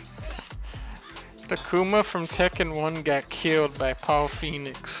 The Kuma from Tekken 1 got killed by Paul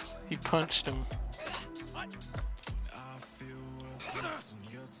Phoenix. He punched him.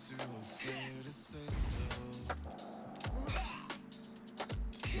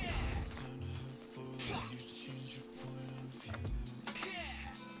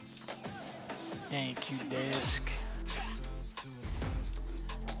 Thank you, Desk.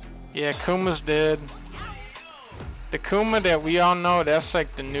 Yeah, Kuma's dead. The Kuma that we all know, that's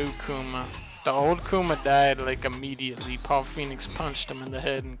like the new Kuma. The old Kuma died like immediately. Paul Phoenix punched him in the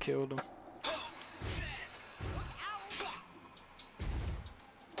head and killed him.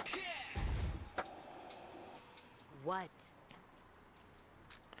 What?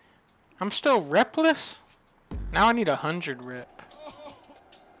 I'm still repless? Now I need 100 rep.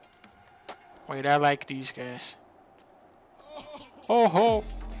 Wait, I like these guys. Oh ho!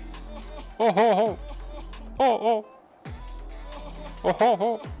 Oh ho ho! Oh oh! Oh ho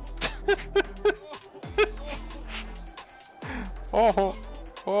ho! Oh ho!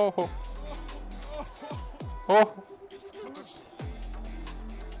 Oh ho! Oh!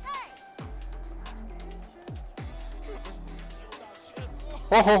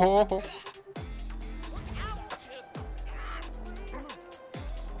 Oh ho ho ho!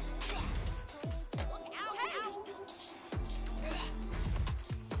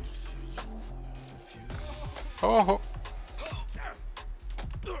 Oh!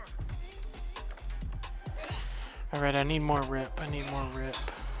 Alright, I need more rep. I need more rep.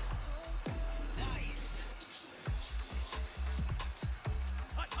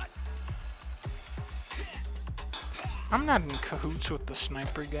 I'm not in cahoots with the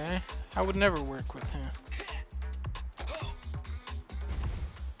sniper guy. I would never work with him.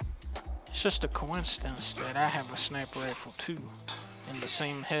 It's just a coincidence that I have a sniper rifle too, in the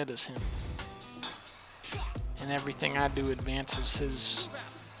same head as him. And everything I do advances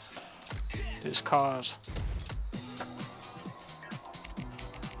his cause.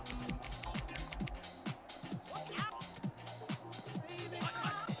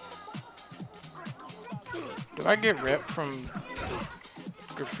 Do I get rep from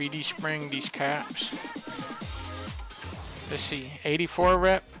graffiti spraying these caps? Let's see, 84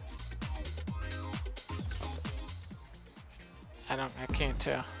 rep. I can't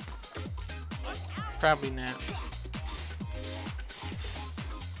tell. Probably not.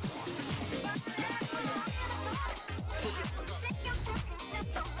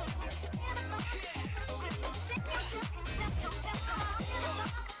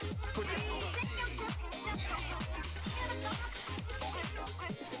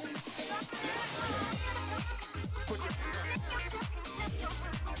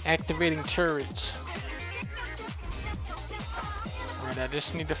 Activating turrets. Alright, I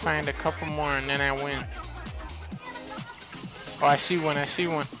just need to find a couple more and then I win. Oh, I see one, I see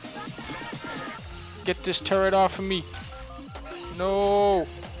one. Get this turret off of me. No.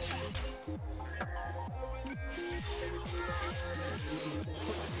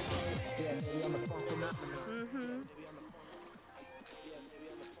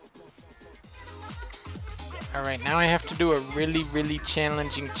 Alright, now I have to do a really, really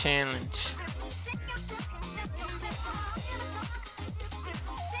challenging challenge.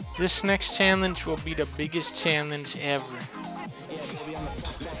 This next challenge will be the biggest challenge ever.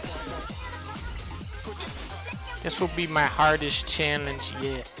 This will be my hardest challenge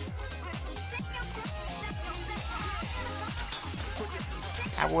yet.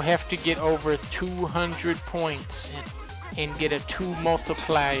 I will have to get over 200 points and get a 2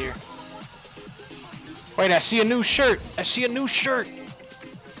 multiplier. Wait, I see a new shirt. I see a new shirt.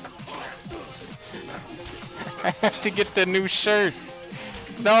 I have to get the new shirt.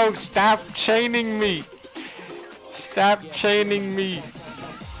 No, stop chaining me. Stop chaining me.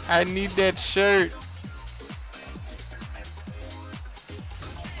 I need that shirt.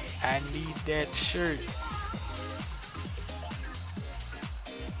 I need that shirt.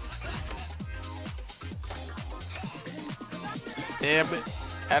 Damn it.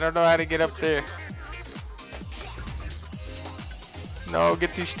 I don't know how to get up there. No,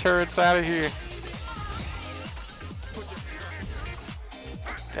 get these turrets out of here.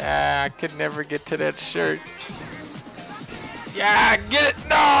 Ah, I could never get to that shirt. Yeah, get it!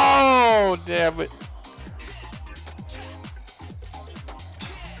 No! Damn it.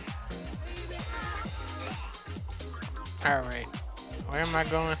 Alright. Where am I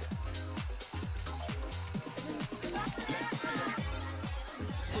going?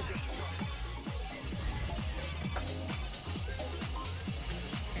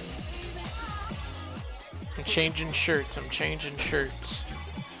 I'm changing shirts. I'm changing shirts.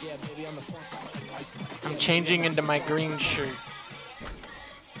 I'm changing into my green shirt.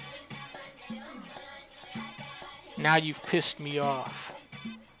 Now you've pissed me off.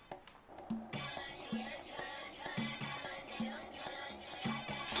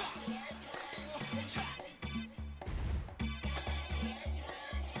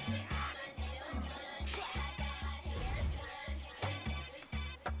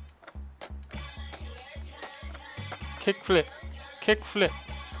 Kickflip. Kickflip.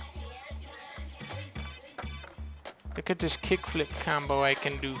 Look at this kickflip combo I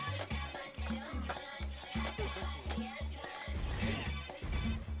can do.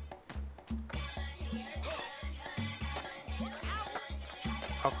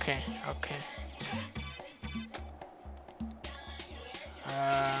 Okay, okay.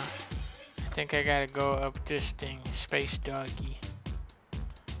 I think I gotta go up this thing. Space Doggy.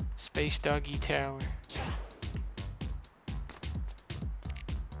 Space Doggy Tower.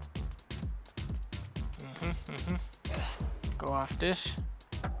 Go off this.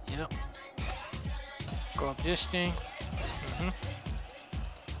 Yep. Go up this thing.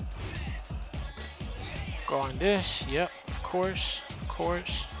 Go on this. Yep. Of course. Of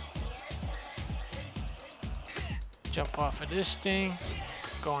course. Jump off of this thing.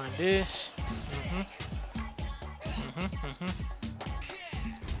 Go on this.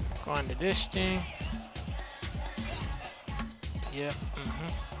 Go on to this thing. Yep.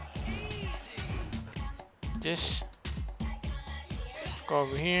 This. Go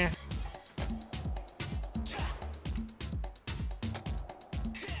over here.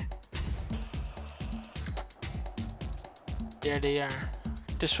 There they are.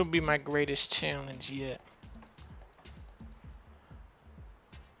 This will be my greatest challenge yet.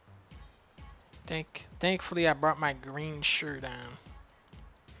 Thankfully, I brought my green shirt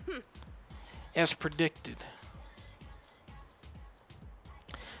on. As predicted.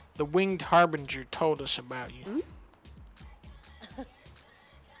 The Winged Harbinger told us about you.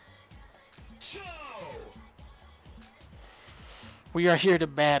 We are here to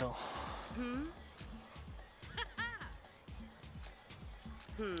battle.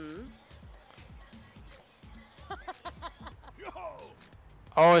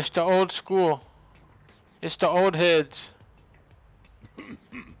 Oh, it's the old school. It's the old heads.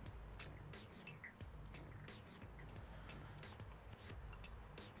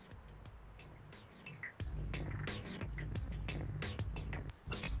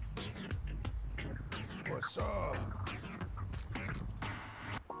 What's up?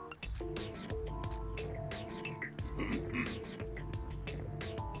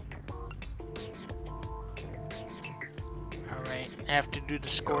 Alright, I have to do the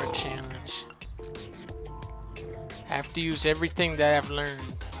score challenge. I have to use everything that I've learned.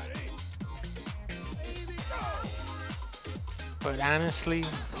 But honestly,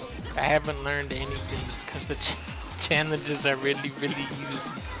 I haven't learned anything because the challenges are really, really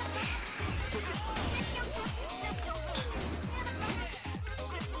easy.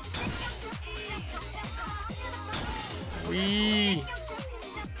 Wee!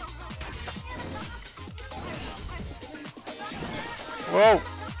 Whoa!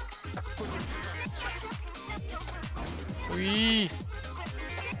 Wee!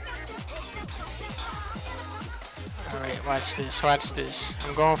 Alright, watch this, watch this.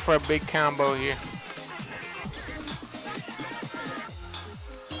 I'm going for a big combo here.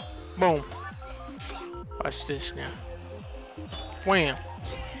 Boom. Watch this now. Wham.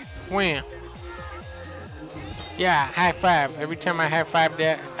 Wham. Yeah, high five. Every time I high five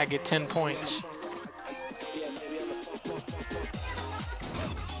that, I get 10 points.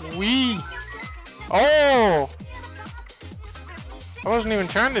 Wee. Oh! I wasn't even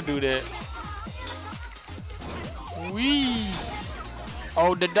trying to do that. Wee.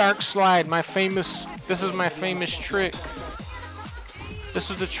 Oh, the dark slide. My famous. This is my famous trick. This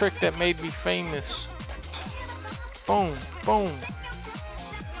is the trick that made me famous. Boom. Boom.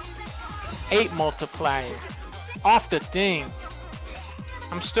 8 multiplier. Off the thing.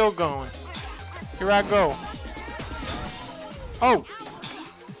 I'm still going. Here I go. Oh.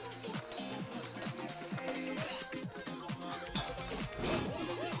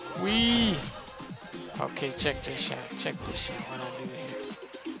 Wee. Okay, check this shot. Check this shot. What I do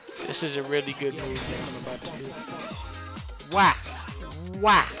here. This is a really good move that I'm about to do. Wah.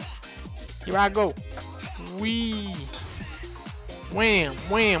 Wah. Here I go. Wee. Wham.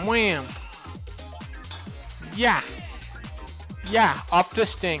 Wham. Wham. Yeah. Yeah. Off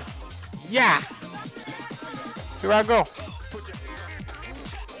this thing. Yeah. Here I go.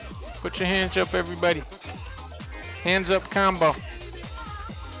 Put your hands up, everybody. Hands up combo.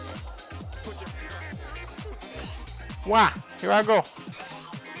 Wow. Here I go.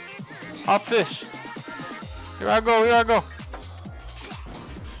 Off this. Here I go. Here I go.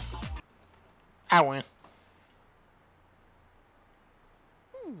 I win.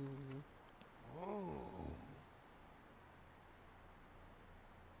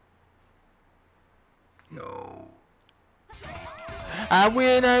 No. I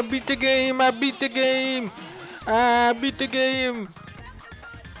win. I beat the game. I beat the game. I beat the game.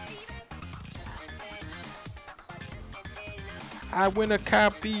 I win a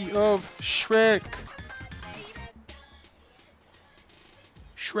copy of Shrek.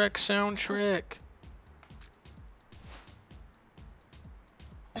 Shrek soundtrack.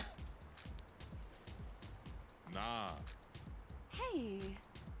 Nah. Hey.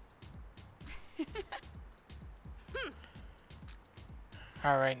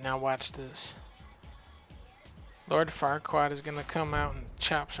 Alright, now watch this. Lord Farquaad is gonna come out and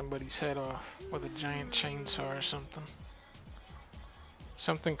chop somebody's head off with a giant chainsaw or something.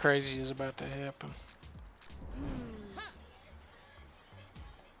 Something crazy is about to happen.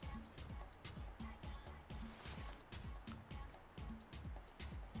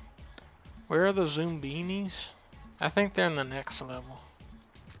 Where are the Zoombinis? I think they're in the next level.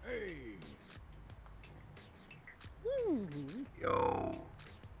 Hey. Yo.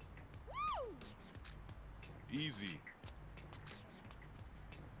 Easy.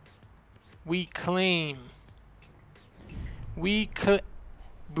 We claim.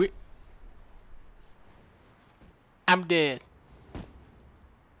 I'm dead.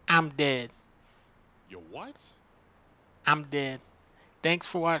 I'm dead. You what? I'm dead. Thanks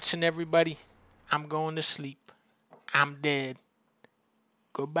for watching, everybody. I'm going to sleep. I'm dead.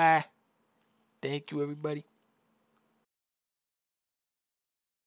 Goodbye. Thank you, everybody.